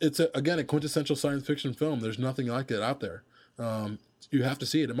 It's again, a quintessential science fiction film. There's nothing like it out there. You have to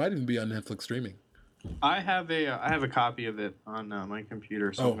see it. It might even be on Netflix streaming. I have a copy of it on my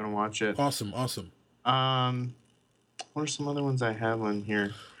computer, so I'm going to watch it. Awesome. What are some other ones I have on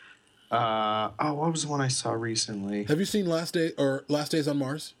here? What was the one I saw recently? Have you seen Last Days on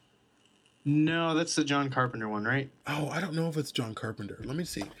Mars? No, that's the John Carpenter one, right? Oh, I don't know if it's John Carpenter. Let me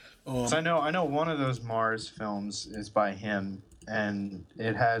see. So I know one of those Mars films is by him, and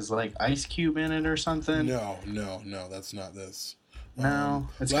it has like Ice Cube in it or something. No, that's not this. No,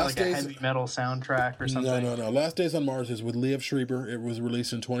 it's got like a heavy metal soundtrack or something. No. Last Days on Mars is with Liev Schreiber. It was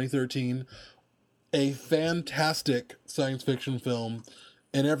released in 2013. A fantastic science fiction film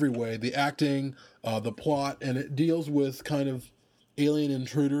in every way. The acting, the plot, and it deals with kind of alien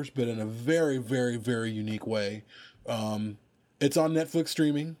intruders, but in a very, very, very unique way. It's on Netflix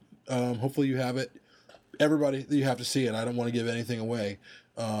streaming. Hopefully you have it. Everybody, you have to see it. I don't want to give anything away.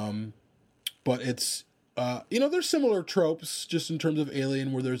 But it's, there's similar tropes just in terms of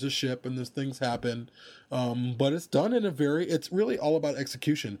Alien where there's a ship and these things happen. But it's done in it's really all about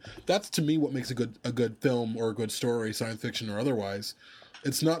execution. That's to me what makes a good film or a good story, science fiction or otherwise.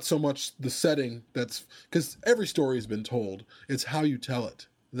 It's not so much the setting because every story has been told. It's how you tell it.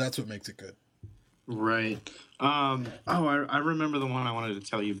 That's what makes it good. Right. I remember the one I wanted to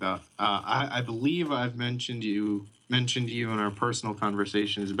tell you about. I believe I've mentioned you in our personal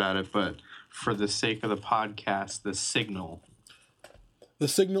conversations about it, but for the sake of the podcast, The Signal. The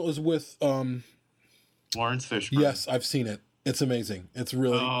Signal is with Lawrence Fishburne. Yes, I've seen it. It's amazing. It's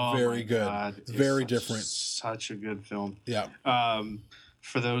really very good. God. It's very different. Such a good film. Yeah.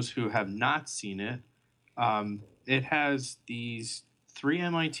 For those who have not seen it, it has these 3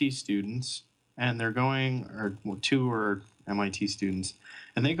 MIT students, and they're going, or 2 are MIT students,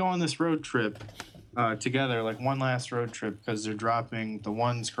 and they go on this road trip together, like one last road trip, because they're dropping the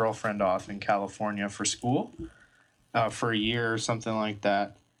one's girlfriend off in California for school for a year or something like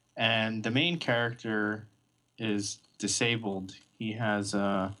that. And the main character is disabled. He has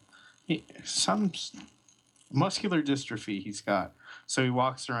some muscular dystrophy he's got. So he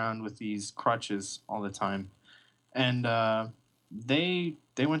walks around with these crutches all the time. And they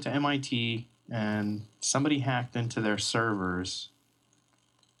went to MIT, and somebody hacked into their servers,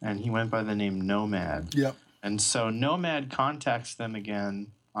 and he went by the name Nomad. Yep. And so Nomad contacts them again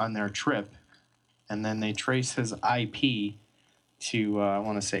on their trip, and then they trace his IP to, I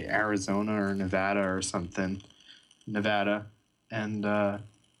want to say Arizona or Nevada or something. Nevada. And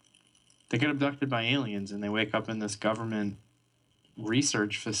they get abducted by aliens, and they wake up in this government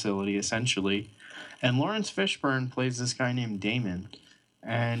research facility, essentially. And Lawrence Fishburne plays this guy named Damon,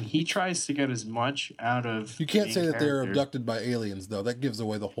 and he tries to get as much out of... You can't say that they're abducted by aliens, though. That gives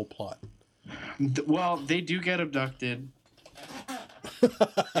away the whole plot. Well, they do get abducted.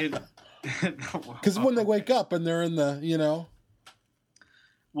 Because when they wake up and they're in the,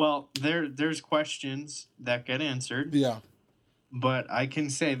 Well, there's questions that get answered. Yeah. But I can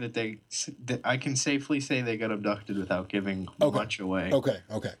say I can safely say they got abducted without giving much away. Okay.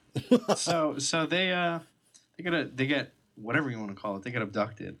 So they get whatever you want to call it. They get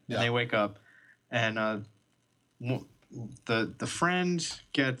abducted, and they wake up, and the friend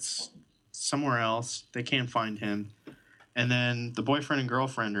gets somewhere else. They can't find him, and then the boyfriend and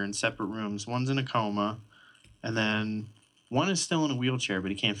girlfriend are in separate rooms. One's in a coma, and then one is still in a wheelchair, but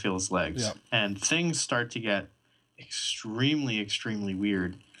he can't feel his legs. Yep. And things start to get extremely, extremely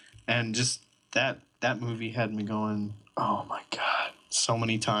weird. And just that movie had me going, oh my God, so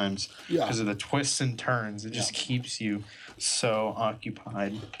many times. Yeah. Because of the twists and turns. It just keeps you so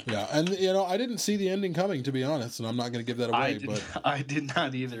occupied. Yeah. And, I didn't see the ending coming, to be honest, and I'm not going to give that away. I did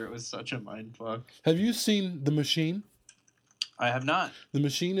not either. It was such a mindfuck. Have you seen The Machine? I have not. The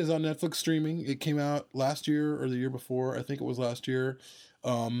Machine is on Netflix streaming. It came out last year or the year before. I think it was last year.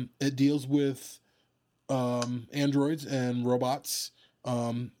 It deals with androids and robots,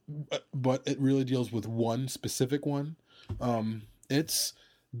 but it really deals with one specific one. It's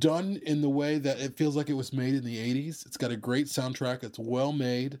done in the way that it feels like it was made in the 80s. It's got a great soundtrack. It's well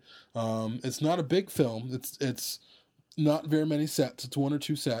made. It's not a big film. It's not very many sets. It's 1 or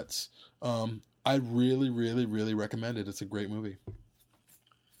 2 sets. I really, really, really recommend it. It's a great movie.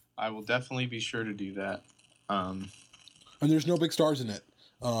 I will definitely be sure to do that. And there's no big stars in it.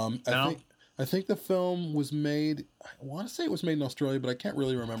 No? I think the film was made, I want to say it was made in Australia, but I can't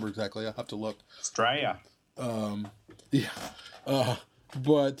really remember exactly. I'll have to look. Australia.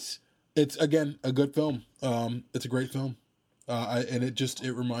 But It's again a good film. It's a great film, and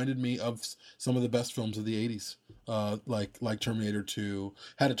it reminded me of some of the best films of the '80s, like Terminator 2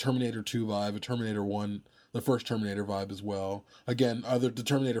 had a Terminator 2 vibe, a Terminator 1, the first Terminator vibe as well. Again, the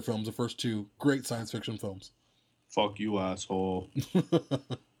Terminator films, the first two, great science fiction films. Fuck you, asshole.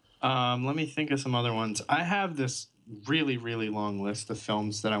 Let me think of some other ones. I have this really, really long list of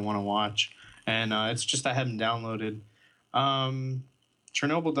films that I want to watch, and it's just I haven't downloaded.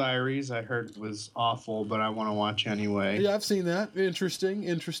 Chernobyl Diaries, I heard was awful, but I want to watch anyway. Yeah, I've seen that. Interesting.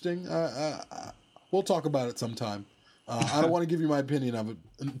 We'll talk about it sometime. I don't want to give you my opinion of it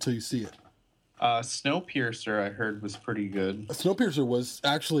until you see it. Snowpiercer, I heard, was pretty good. Snowpiercer was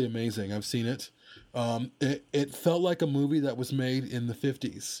actually amazing. I've seen it. It felt like a movie that was made in the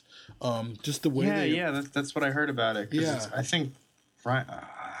 50s. Just the way that's what I heard about it. Yeah. I think, I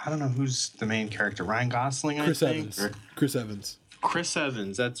don't know who's the main character. Ryan Gosling, Chris I think? Evans. Chris Evans. Chris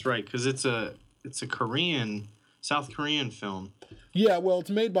Evans, that's right, because it's a South Korean film. Yeah, well,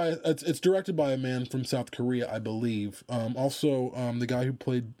 it's directed by a man from South Korea, I believe. Also, the guy who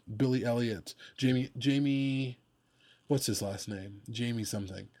played Billy Elliot, Jamie, what's his last name? Jamie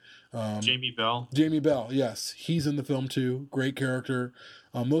something. Jamie Bell. Jamie Bell, yes, he's in the film too. Great character.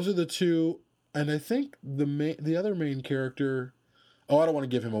 Those are the two, and I think the other main character. Oh, I don't want to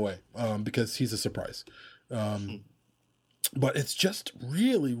give him away because he's a surprise. But it's just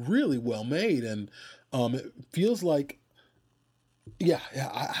really, really well made, and it feels like, it's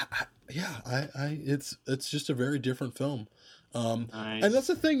just a very different film, Nice. and that's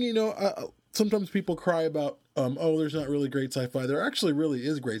the thing, sometimes people cry about, there's not really great sci-fi. There actually really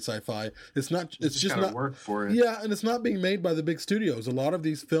is great sci-fi. It's not. It's just gotta not work for it. Yeah, and it's not being made by the big studios. A lot of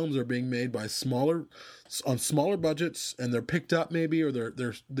these films are being made by smaller budgets, and they're picked up maybe, or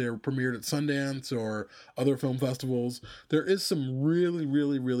they're premiered at Sundance or other film festivals. There is some really,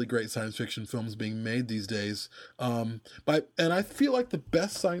 really, really great science fiction films being made these days. And I feel like the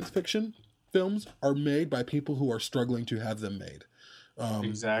best science fiction films are made by people who are struggling to have them made.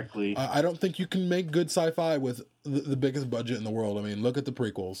 Exactly. I don't think you can make good sci-fi with the biggest budget in the world. I mean, look at the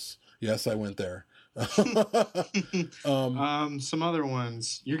prequels. Yes, I went there. Some other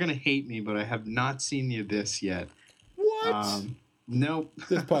ones. You're gonna hate me, but I have not seen The Abyss yet. What? Nope.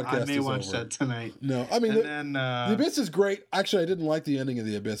 This podcast I may is watch over. that tonight. No, I mean, And The Abyss is great. Actually, I didn't like the ending of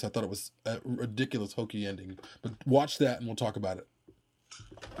The Abyss. I thought it was a ridiculous, hokey ending. But watch that, and we'll talk about it.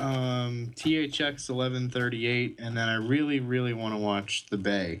 THX 1138, and then I really, really want to watch The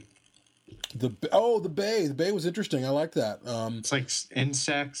Bay. The Bay. The Bay was interesting. I like that. It's like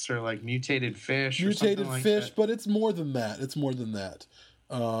insects or like mutated fish. Mutated or something like fish, that. but it's more than that.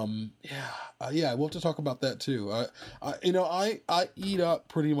 We'll have to talk about that too. I eat up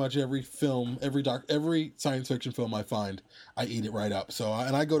pretty much every film, every science fiction film I find. I eat it right up. So,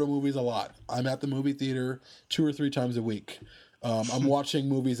 and I go to movies a lot. I'm at the movie theater 2 or 3 times a week. I'm watching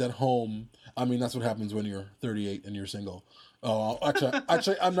movies at home. I mean, that's what happens when you're 38 and you're single. Oh,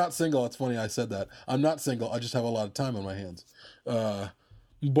 actually, I'm not single. It's funny I said that. I'm not single. I just have a lot of time on my hands.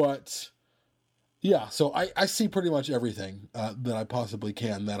 But yeah, so I see pretty much everything that I possibly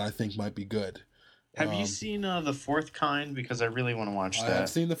can that I think might be good. Have you seen The Fourth Kind? Because I really want to watch that. I have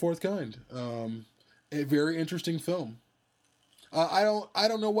seen The Fourth Kind. A very interesting film. I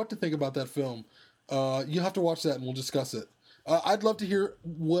don't know what to think about that film. You have to watch that and we'll discuss it. I'd love to hear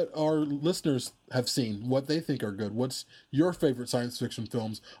what our listeners have seen, what they think are good. What's your favorite science fiction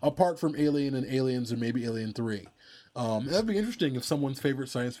films, apart from Alien and Aliens and maybe Alien 3? That'd be interesting if someone's favorite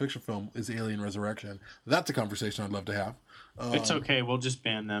science fiction film is Alien Resurrection. That's a conversation I'd love to have. It's okay. We'll just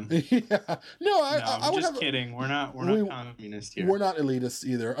ban them. Yeah. No, I'm just kidding. We're not communist here. We're not elitist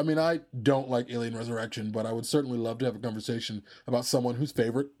either. I mean, I don't like Alien Resurrection, but I would certainly love to have a conversation about someone whose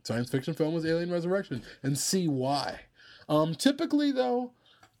favorite science fiction film was Alien Resurrection and see why. Typically, though,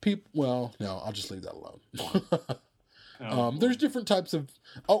 no, I'll just leave that alone. There's different types of...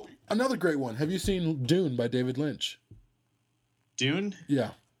 Oh, another great one. Have you seen Dune by David Lynch? Dune?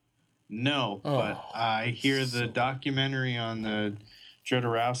 Yeah. No, but I hear the documentary on the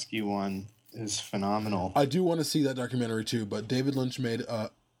Jodorowsky one is phenomenal. I do want to see that documentary, too, but David Lynch made...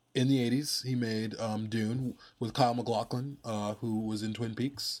 in the 80s, he made Dune with Kyle MacLachlan, who was in Twin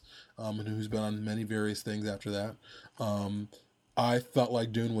Peaks, and who's been on many various things after that. I felt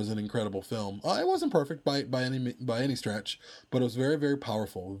like Dune was an incredible film. It wasn't perfect by any stretch, but it was very, very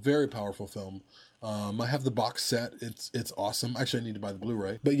powerful. Very powerful film. I have the box set. It's awesome. Actually, I need to buy the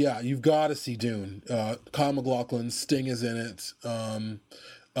Blu-ray. But yeah, you've got to see Dune. Kyle MacLachlan, Sting is in it.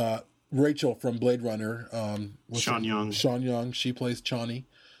 Rachel from Blade Runner. Sean Young. Sean Young. She plays Chani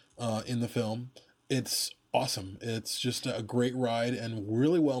in the film. It's awesome. It's just a great ride and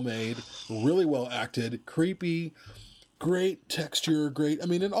really well made, really well acted, creepy, great texture, great. I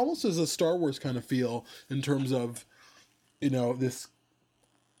mean, it almost is a Star Wars kind of feel in terms of,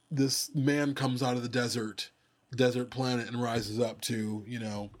 this man comes out of the desert planet and rises up to,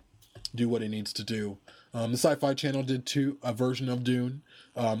 do what he needs to do. The Sci-Fi Channel did a version of Dune,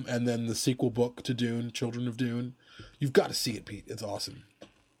 and then the sequel book to Dune, Children of Dune. You've got to see it, Pete. It's awesome.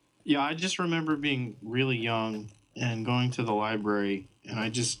 Yeah, I just remember being really young and going to the library, and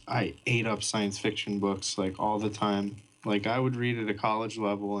I ate up science fiction books like all the time. Like I would read at a college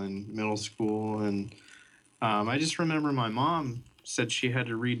level in middle school, and I just remember my mom said she had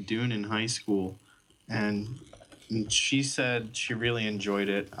to read Dune in high school, and she said she really enjoyed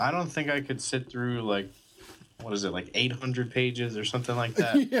it. I don't think I could sit through like 800 pages or something like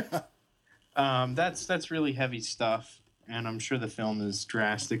that. Yeah. That's really heavy stuff, and I'm sure the film is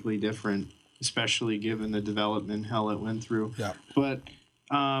drastically different, especially given the development hell it went through. Yeah. But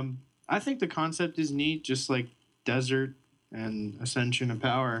I think the concept is neat, just like desert and ascension of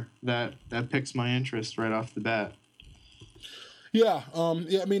power. That piques my interest right off the bat. Yeah,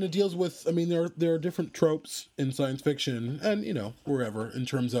 I mean, it deals with. I mean, there are different tropes in science fiction, and wherever, in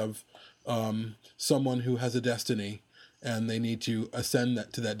terms of someone who has a destiny, and they need to ascend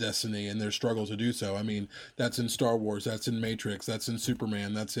to that destiny, and their struggle to do so. I mean, that's in Star Wars, that's in Matrix, that's in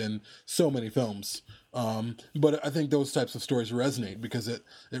Superman, that's in so many films. But I think those types of stories resonate because it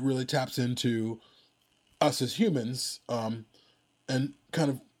really taps into us as humans, and kind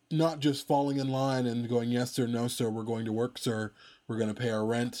of not just falling in line and going, yes, sir, no, sir, we're going to work, sir, we're going to pay our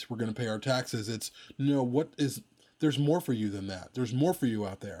rent, we're going to pay our taxes. It's, no, there's more for you than that. There's more for you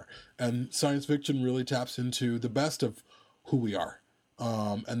out there. And science fiction really taps into the best of who we are,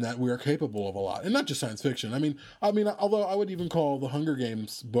 and that we are capable of a lot. And not just science fiction. I mean, although I would even call the Hunger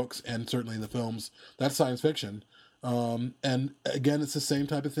Games books and certainly the films, that's science fiction. And again, it's the same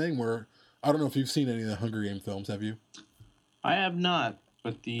type of thing where, I don't know if you've seen any of the Hunger Games films, have you? I have not.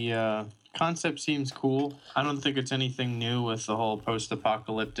 But the concept seems cool. I don't think it's anything new with the whole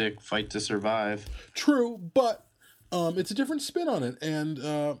post-apocalyptic fight to survive. True, but it's a different spin on it.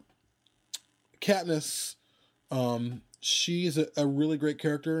 And Katniss, she's a really great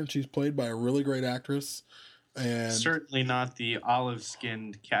character, and she's played by a really great actress. And certainly not the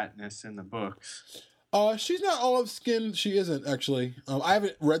olive-skinned Katniss in the books. She's not olive-skinned. She isn't, actually. I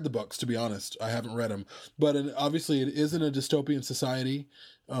haven't read the books, to be honest. I haven't read them. But obviously it is in a dystopian society.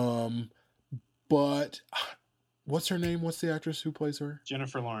 But what's her name? What's the actress who plays her?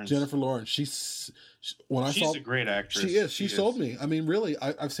 Jennifer Lawrence. Jennifer Lawrence. She's a great actress. She is. She sold me. I mean, really,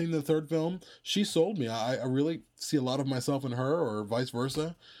 I've seen the third film. She sold me. I really see a lot of myself in her, or vice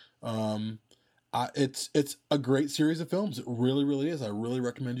versa. It's a great series of films. It really, really is. I really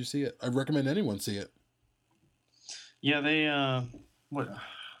recommend you see it. I recommend anyone see it. Yeah,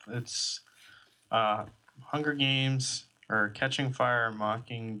 it's Hunger Games or Catching Fire,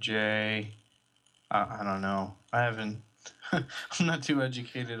 Mockingjay. I don't know. I haven't. I'm not too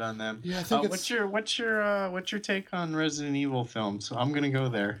educated on them. Yeah, I think what's your take on Resident Evil films? I'm gonna go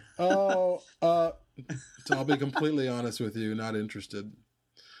there. Oh, so I'll be completely honest with you. Not interested.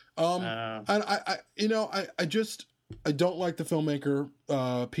 And I don't like the filmmaker,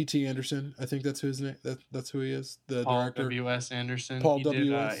 P.T. Anderson. I think that's his name. That's who he is. The Paul director. W.S. Anderson. Paul he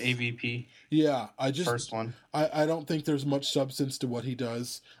W.S. did AVP. Yeah, first one. I don't think there's much substance to what he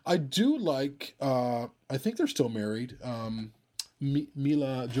does. I do like. I think they're still married.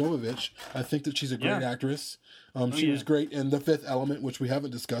 Mila Jovovich. I think that she's a great actress. She was great in The Fifth Element, which we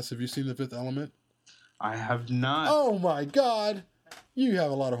haven't discussed. Have you seen The Fifth Element? I have not. Oh my God, you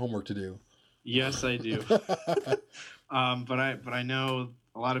have a lot of homework to do. Yes, I do. But I know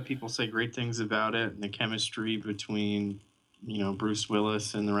a lot of people say great things about it, and the chemistry between Bruce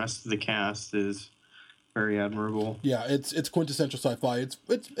Willis and the rest of the cast is very admirable. Yeah, it's quintessential sci-fi.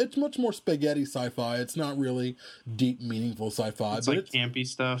 It's much more spaghetti sci-fi. It's not really deep, meaningful sci-fi. It's like campy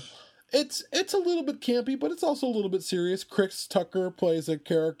stuff. It's a little bit campy, but it's also a little bit serious. Chris Tucker plays a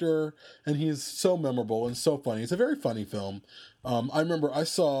character, and he's so memorable and so funny. It's a very funny film. I remember I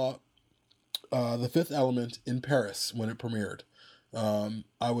saw The Fifth Element in Paris when it premiered.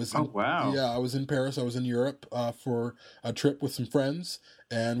 I was in Paris. I was in Europe for a trip with some friends,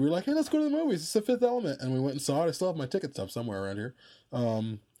 and we were like, hey, let's go to the movies. It's The Fifth Element. And we went and saw it. I still have my ticket stub somewhere around here.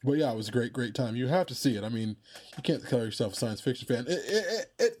 But yeah, it was a great time. You have to see it. I mean, you can't call yourself a science fiction fan.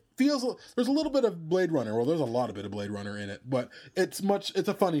 It feels, there's a little bit of Blade Runner. Well, there's a lot of bit of Blade Runner in it, but it's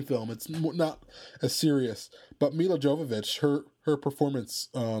a funny film. It's not as serious. But Mila Jovovich, her performance,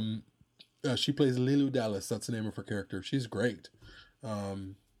 she plays Lilu Dallas. That's the name of her character. She's great.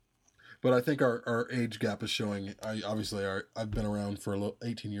 But I think our age gap is showing. I've been around for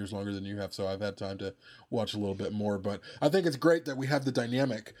 18 years longer than you have, so I've had time to watch a little bit more. But I think it's great that we have the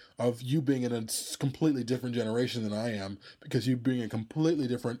dynamic of you being in a completely different generation than I am, because you bring a completely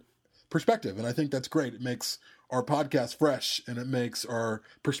different perspective, and I think that's great. It makes our podcast fresh, and it makes our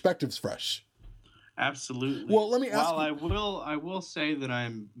perspectives fresh. Absolutely. Well, let me ask I will say that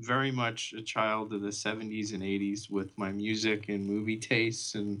I'm very much a child of the 70s and 80s with my music and movie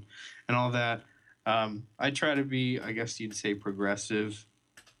tastes and all that. I try to be, I guess you'd say, progressive,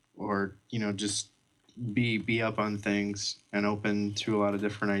 or just be up on things and open to a lot of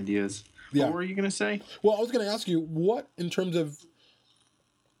different ideas. Yeah. What were you going to say? Well, I was going to ask you, what, in terms of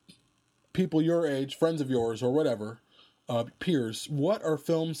people your age, friends of yours, or whatever, peers, what are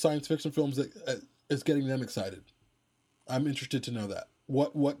science fiction films that is getting them excited? I'm interested to know that.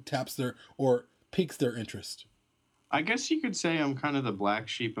 What taps their or piques their interest? I guess you could say I'm kind of the black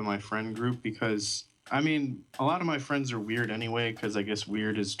sheep in my friend group, because I mean, a lot of my friends are weird anyway, because I guess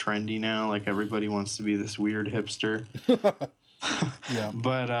weird is trendy now. Like, everybody wants to be this weird hipster. Yeah.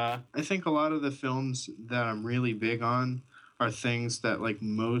 But I think a lot of the films that I'm really big on are things that, like,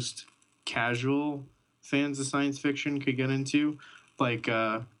 most casual fans of science fiction could get into, like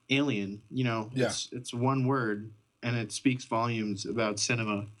Alien. It's one word, and it speaks volumes about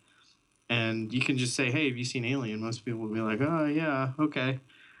cinema. And you can just say, hey, have you seen Alien? Most people will be like, oh, yeah, okay.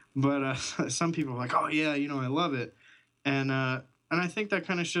 But some people are like, oh, yeah, I love it. And I think that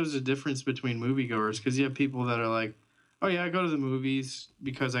kind of shows the difference between moviegoers, because you have people that are like, oh, yeah, I go to the movies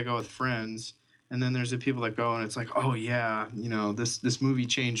because I go with friends. And then there's the people that go and it's like, oh, yeah, this movie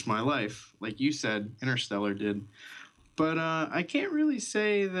changed my life. Like you said, Interstellar did. But I can't really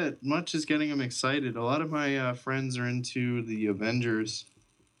say that much is getting them excited. A lot of my friends are into the Avengers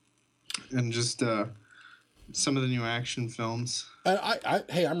and just some of the new action films. And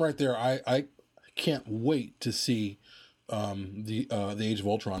hey, I'm right there. I can't wait to see the Age of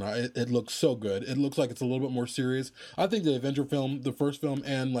Ultron. It looks so good. It looks like it's a little bit more serious. I think the Avenger film, the first film,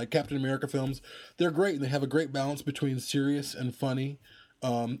 and like Captain America films, they're great, and they have a great balance between serious and funny.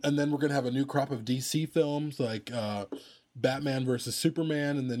 And then we're gonna have a new crop of DC films like Batman versus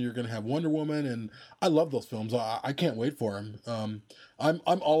Superman, and then you're gonna have Wonder Woman, and I love those films. I can't wait for them. I'm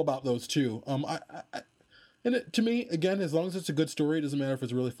all about those too. To me, again, as long as it's a good story, it doesn't matter if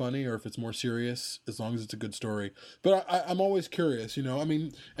it's really funny or if it's more serious, as long as it's a good story. But I'm always curious, I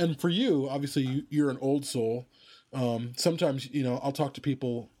mean, and for you, obviously, you're an old soul. Sometimes, I'll talk to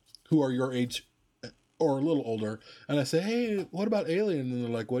people who are your age or a little older, and I say, hey, what about Alien? And they're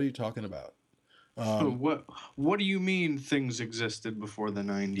like, what are you talking about? What do you mean things existed before the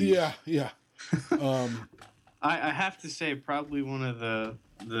Yeah. '90s? I have to say, probably one of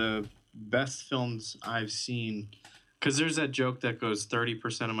the best films I've seen, because there's that joke that goes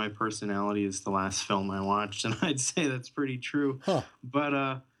 30% of my personality is the last film I watched, and I'd say that's pretty true. Huh. But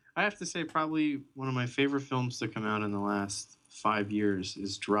I have to say, probably one of my favorite films to come out in the last 5 years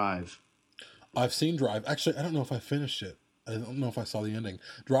is Drive. I've seen Drive. Actually, I don't know if I finished it. I don't know if I saw the ending.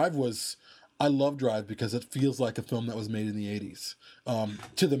 I love Drive because it feels like a film that was made in the 80s.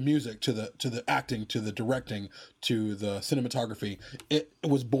 To the music, to the acting, to the directing, to the cinematography.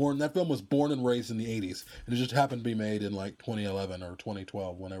 That film was born and raised in the 80s. And it just happened to be made in like 2011 or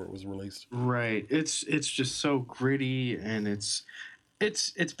 2012, whenever it was released. Right. It's just so gritty, and it's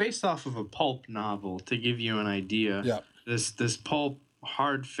based off of a pulp novel, to give you an idea. Yeah. This pulp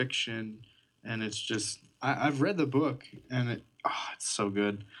hard fiction, and it's just I've read the book, and it's so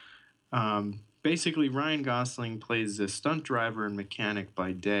good. Basically, Ryan Gosling plays this stunt driver and mechanic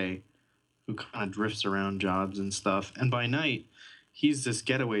by day who kind of drifts around jobs and stuff. And by night, he's this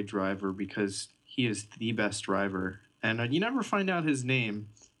getaway driver because he is the best driver. And you never find out his name.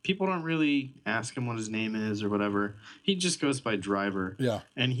 People don't really ask him what his name is or whatever. He just goes by Driver. Yeah.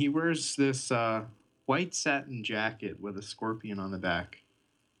 And he wears this white satin jacket with a scorpion on the back.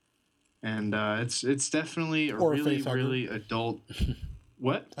 And it's definitely a really, really adult...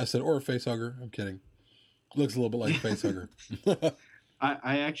 What? I said, or a face hugger. I'm kidding. Looks a little bit like a face hugger.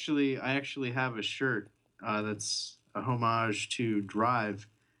 I actually have a shirt that's a homage to Drive,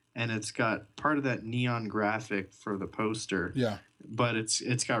 and it's got part of that neon graphic for the poster. Yeah. But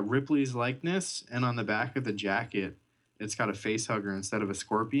it's got Ripley's likeness, and on the back of the jacket, it's got a face hugger instead of a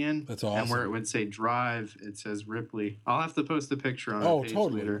scorpion. That's awesome. And where it would say Drive, it says Ripley. I'll have to post a picture on the page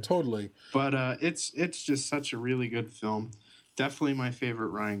later. Totally. But it's just such a really good film. Definitely my favorite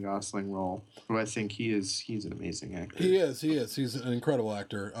Ryan Gosling role, who I think he's an amazing actor. He is. He's an incredible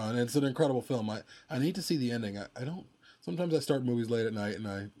actor, and it's an incredible film. I need to see the ending. I don't. Sometimes I start movies late at night and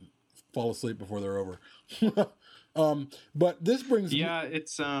I fall asleep before they're over. But this brings me, Yeah,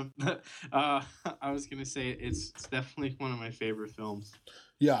 it's I was gonna say it's definitely one of my favorite films.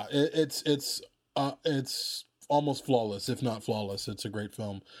 yeah, it's almost flawless, if not flawless. It's a great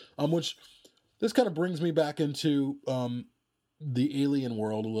film. Which this kind of brings me back into the alien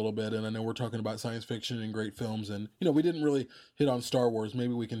world a little bit, and I know we're talking about science fiction and great films, and we didn't really hit on Star Wars.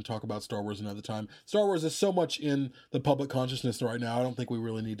 Maybe we can talk about Star Wars another time. Star Wars is so much in the public consciousness right now. I don't think we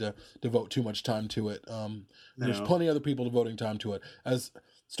really need to devote too much time to it. There's plenty of other people devoting time to it. As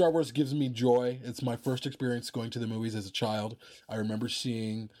Star Wars gives me joy. It's my first experience going to the movies as a child. I remember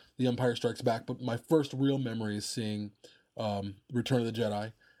seeing The Empire Strikes Back, but my first real memory is seeing Return of the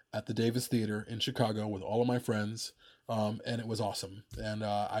Jedi at the Davis Theater in Chicago with all of my friends. And it was awesome. And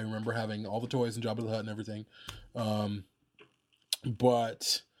I remember having all the toys and Jabba the Hutt and everything.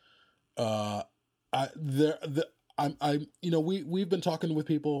 We've been talking with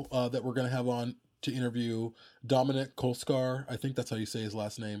people that we're going to have on to interview Dominic Kolskar. I think that's how you say his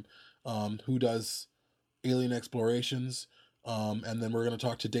last name. Who does Alien Explorations. And then we're going to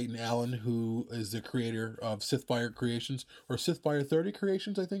talk to Dayton Allen, who is the creator of Sithfire Creations, or Sithfire 30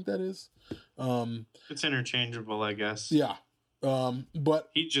 Creations, I think that is. It's interchangeable, I guess. Yeah. But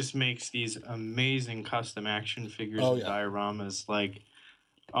he just makes these amazing custom action figures and dioramas. Like,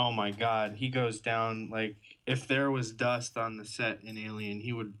 oh my God, he goes down, like, if there was dust on the set in Alien,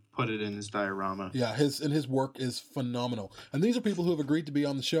 he would put it in his diorama. Yeah, his work is phenomenal. And these are people who have agreed to be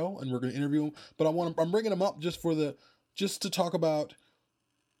on the show, and we're going to interview them. But I'm bringing them up just to talk about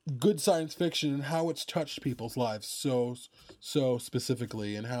good science fiction and how it's touched people's lives so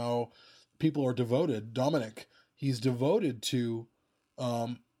specifically, and how people are devoted. Dominic, he's devoted to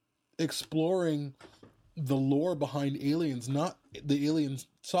exploring the lore behind Aliens, not the Alien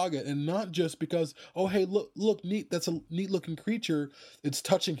saga, and not just because, oh hey, look neat, that's a neat looking creature. It's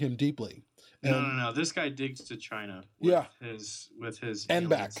touching him deeply. And No. This guy digs to China. With his and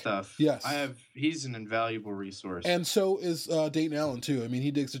back stuff. Yes, he's an invaluable resource. And so is Dayton Allen too. I mean,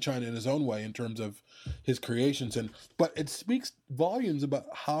 he digs to China in his own way in terms of his creations, but it speaks volumes about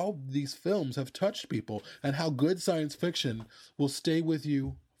how these films have touched people and how good science fiction will stay with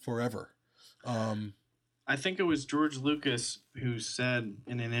you forever. I think it was George Lucas who said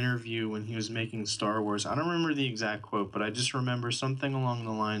in an interview when he was making Star Wars, I don't remember the exact quote, but I just remember something along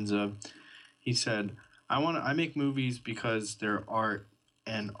the lines of, he said, I make movies because they're art,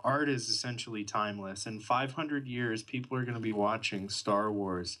 and art is essentially timeless. In 500 years, people are going to be watching Star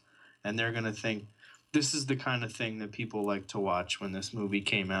Wars, and they're going to think, this is the kind of thing that people like to watch when this movie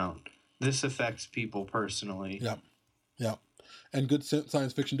came out. This affects people personally. Yeah. And good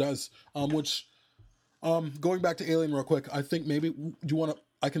science fiction does. Going back to Alien real quick, I think maybe, do you want to,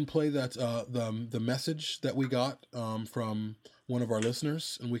 I can play that the message that we got from one of our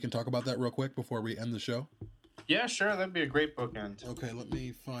listeners, and we can talk about that real quick before we end the show. Yeah, sure. That'd be a great bookend. Okay, let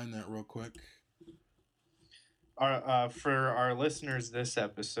me find that real quick. For our listeners this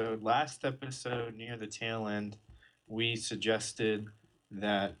episode, last episode near the tail end, we suggested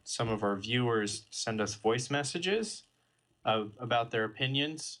that some of our viewers send us voice messages about their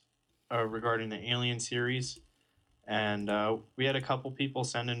opinions regarding the Alien series. And we had a couple people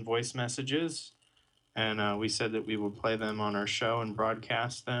send in voice messages, and we said that we would play them on our show and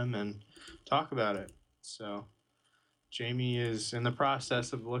broadcast them and talk about it. So Jamie is in the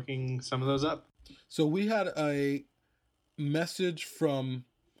process of looking some of those up. So we had a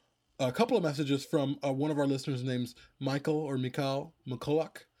couple of messages from one of our listeners named Michael or Mikhail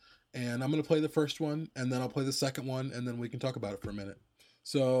Mikolak, and I'm going to play the first one, and then I'll play the second one, and then we can talk about it for a minute.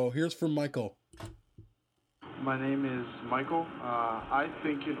 So here's from Michael. My name is Michael. I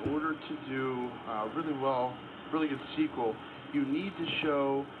think in order to do really good sequel, you need to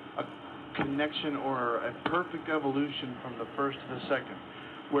show a connection or a perfect evolution from the first to the second,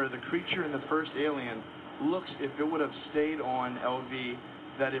 where the creature in the first Alien looks, if it would have stayed on LV,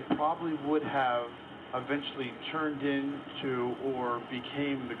 that it probably would have eventually turned into or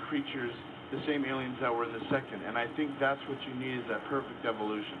became the creatures, the same aliens that were in the second. And I think that's what you need, is that perfect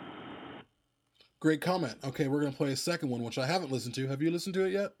evolution. Great comment. Okay, we're going to play a second one, which I haven't listened to. Have you listened to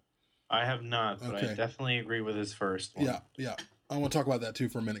it yet? I have not, but I definitely agree with his first one. Yeah. I want to talk about that too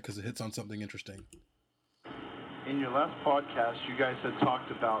for a minute because it hits on something interesting. In your last podcast, you guys had talked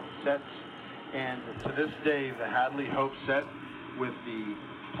about sets, and to this day, the Hadley Hope set with the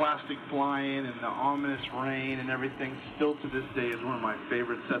plastic flying and the ominous rain and everything, still to this day is one of my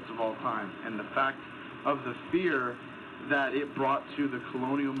favorite sets of all time. And the fact of the fear that it brought to the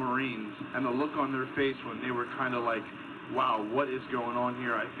Colonial Marines and the look on their face when they were kind of like, wow, what is going on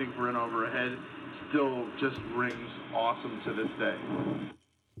here? I think we're in over our head, still just rings awesome to this day.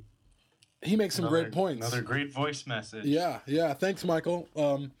 he makes some great points. Another great voice message. Yeah. Thanks, Michael.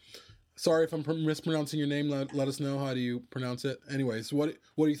 Sorry if I'm mispronouncing your name. Let us know. How do you pronounce it? Anyways, what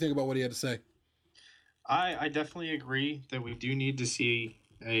do you think about what he had to say? I definitely agree that we do need to see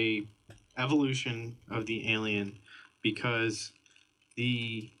a evolution of the alien, because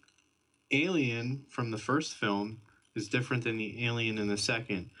the alien from the first film is different than the alien in the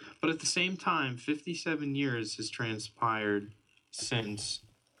second. But at the same time, 57 years has transpired since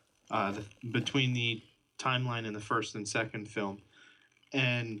between the timeline in the first and second film.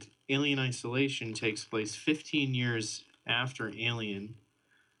 And Alien Isolation takes place 15 years after Alien.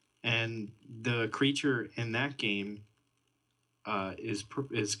 And the creature in that game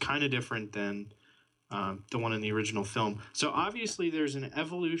is kind of different than the one in the original film. So obviously there's an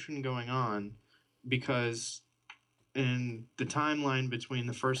evolution going on, because in the timeline between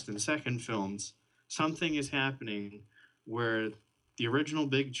the first and second films, something is happening where the original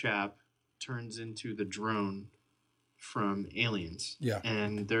big chap turns into the drone from Aliens. Yeah.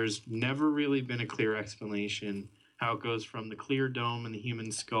 And there's never really been a clear explanation how it goes from the clear dome and the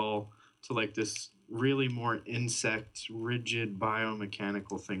human skull to like this really more insect, rigid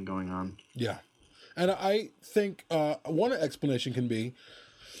biomechanical thing going on. Yeah. And I think one explanation can be,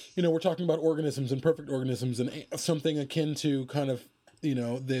 we're talking about organisms and perfect organisms and something akin to kind of,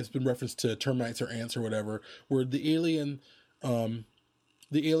 there's been reference to termites or ants or whatever, where the alien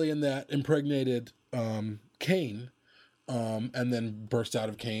that impregnated Kane, and then burst out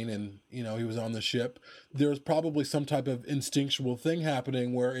of Kane, and he was on the ship. There's probably some type of instinctual thing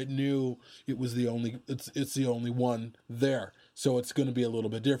happening where it knew it was it's the only one there, so it's going to be a little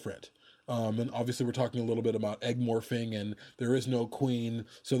bit different. And obviously we're talking a little bit about egg morphing, and there is no queen,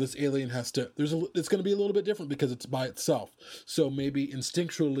 so this alien it's going to be a little bit different because it's by itself. So maybe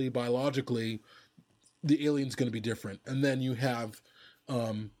instinctually, biologically, the alien's going to be different, and then you have.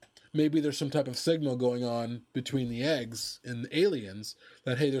 Maybe there's some type of signal going on between the eggs and the aliens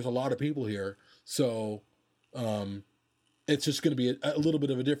that, hey, there's a lot of people here. So it's just going to be a little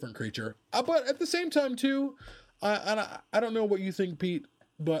bit of a different creature. But at the same time, too, I don't know what you think, Pete,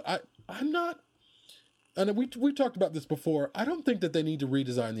 but I'm not... And we talked about this before. I don't think that they need to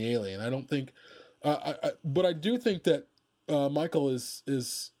redesign the alien. I don't think... but I do think that Michael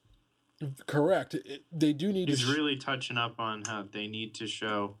is correct. They do need He's really touching up on how they need to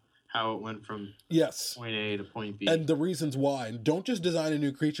show how it went from point A to point B. And the reasons why. And don't just design a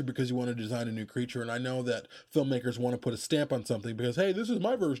new creature because you want to design a new creature. And I know that filmmakers want to put a stamp on something because, hey, this is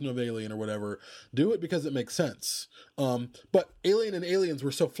my version of Alien or whatever. Do it because it makes sense. But Alien and Aliens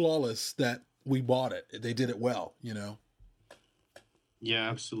were so flawless that we bought it. They did it well, Yeah,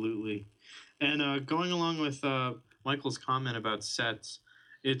 absolutely. And going along with Michael's comment about sets,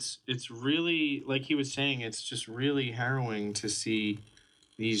 it's really, like he was saying, it's just really harrowing to see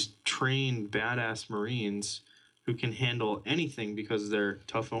these trained badass Marines who can handle anything because they're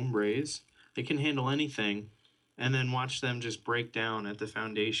tough hombres. They can handle anything, and then watch them just break down at the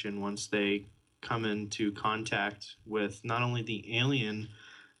Foundation once they come into contact with not only the alien,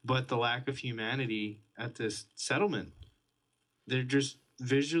 but the lack of humanity at this settlement. They're just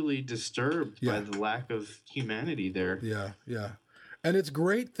visually disturbed by the lack of humanity there. Yeah. And it's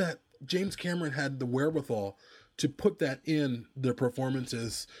great that James Cameron had the wherewithal to put that in their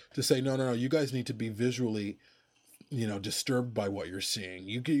performances, to say, no, you guys need to be visually, disturbed by what you're seeing.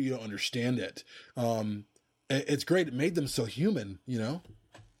 You don't understand it. It's great. It made them so human,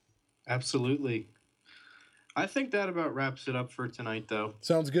 Absolutely. I think that about wraps it up for tonight, though.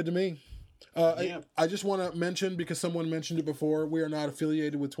 Sounds good to me. I just want to mention, because someone mentioned it before, we are not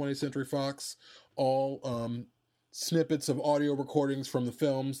affiliated with 20th Century Fox. All snippets of audio recordings from the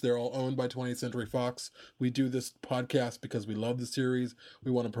films, they're all owned by 20th Century Fox. We do this podcast because we love the series.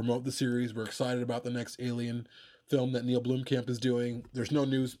 We want to promote the series. We're excited about the next Alien film that Neil Blomkamp is doing. There's more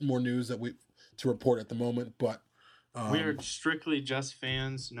news that to report at the moment, but we are strictly just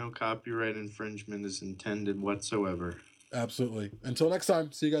fans. No copyright infringement is intended whatsoever. Absolutely. Until next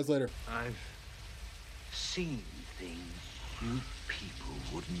time, see you guys later. I've seen things you people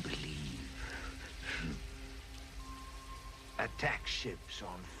wouldn't believe. Attack ships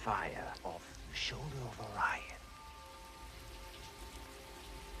on fire off the shoulder of Orion.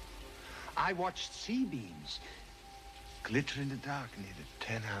 I watched C-beams glitter in the dark near the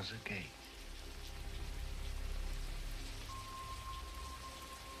 10-house gate.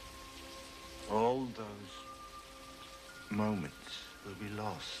 All those moments will be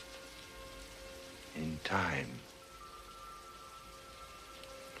lost in time,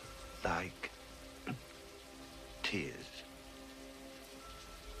 like tears.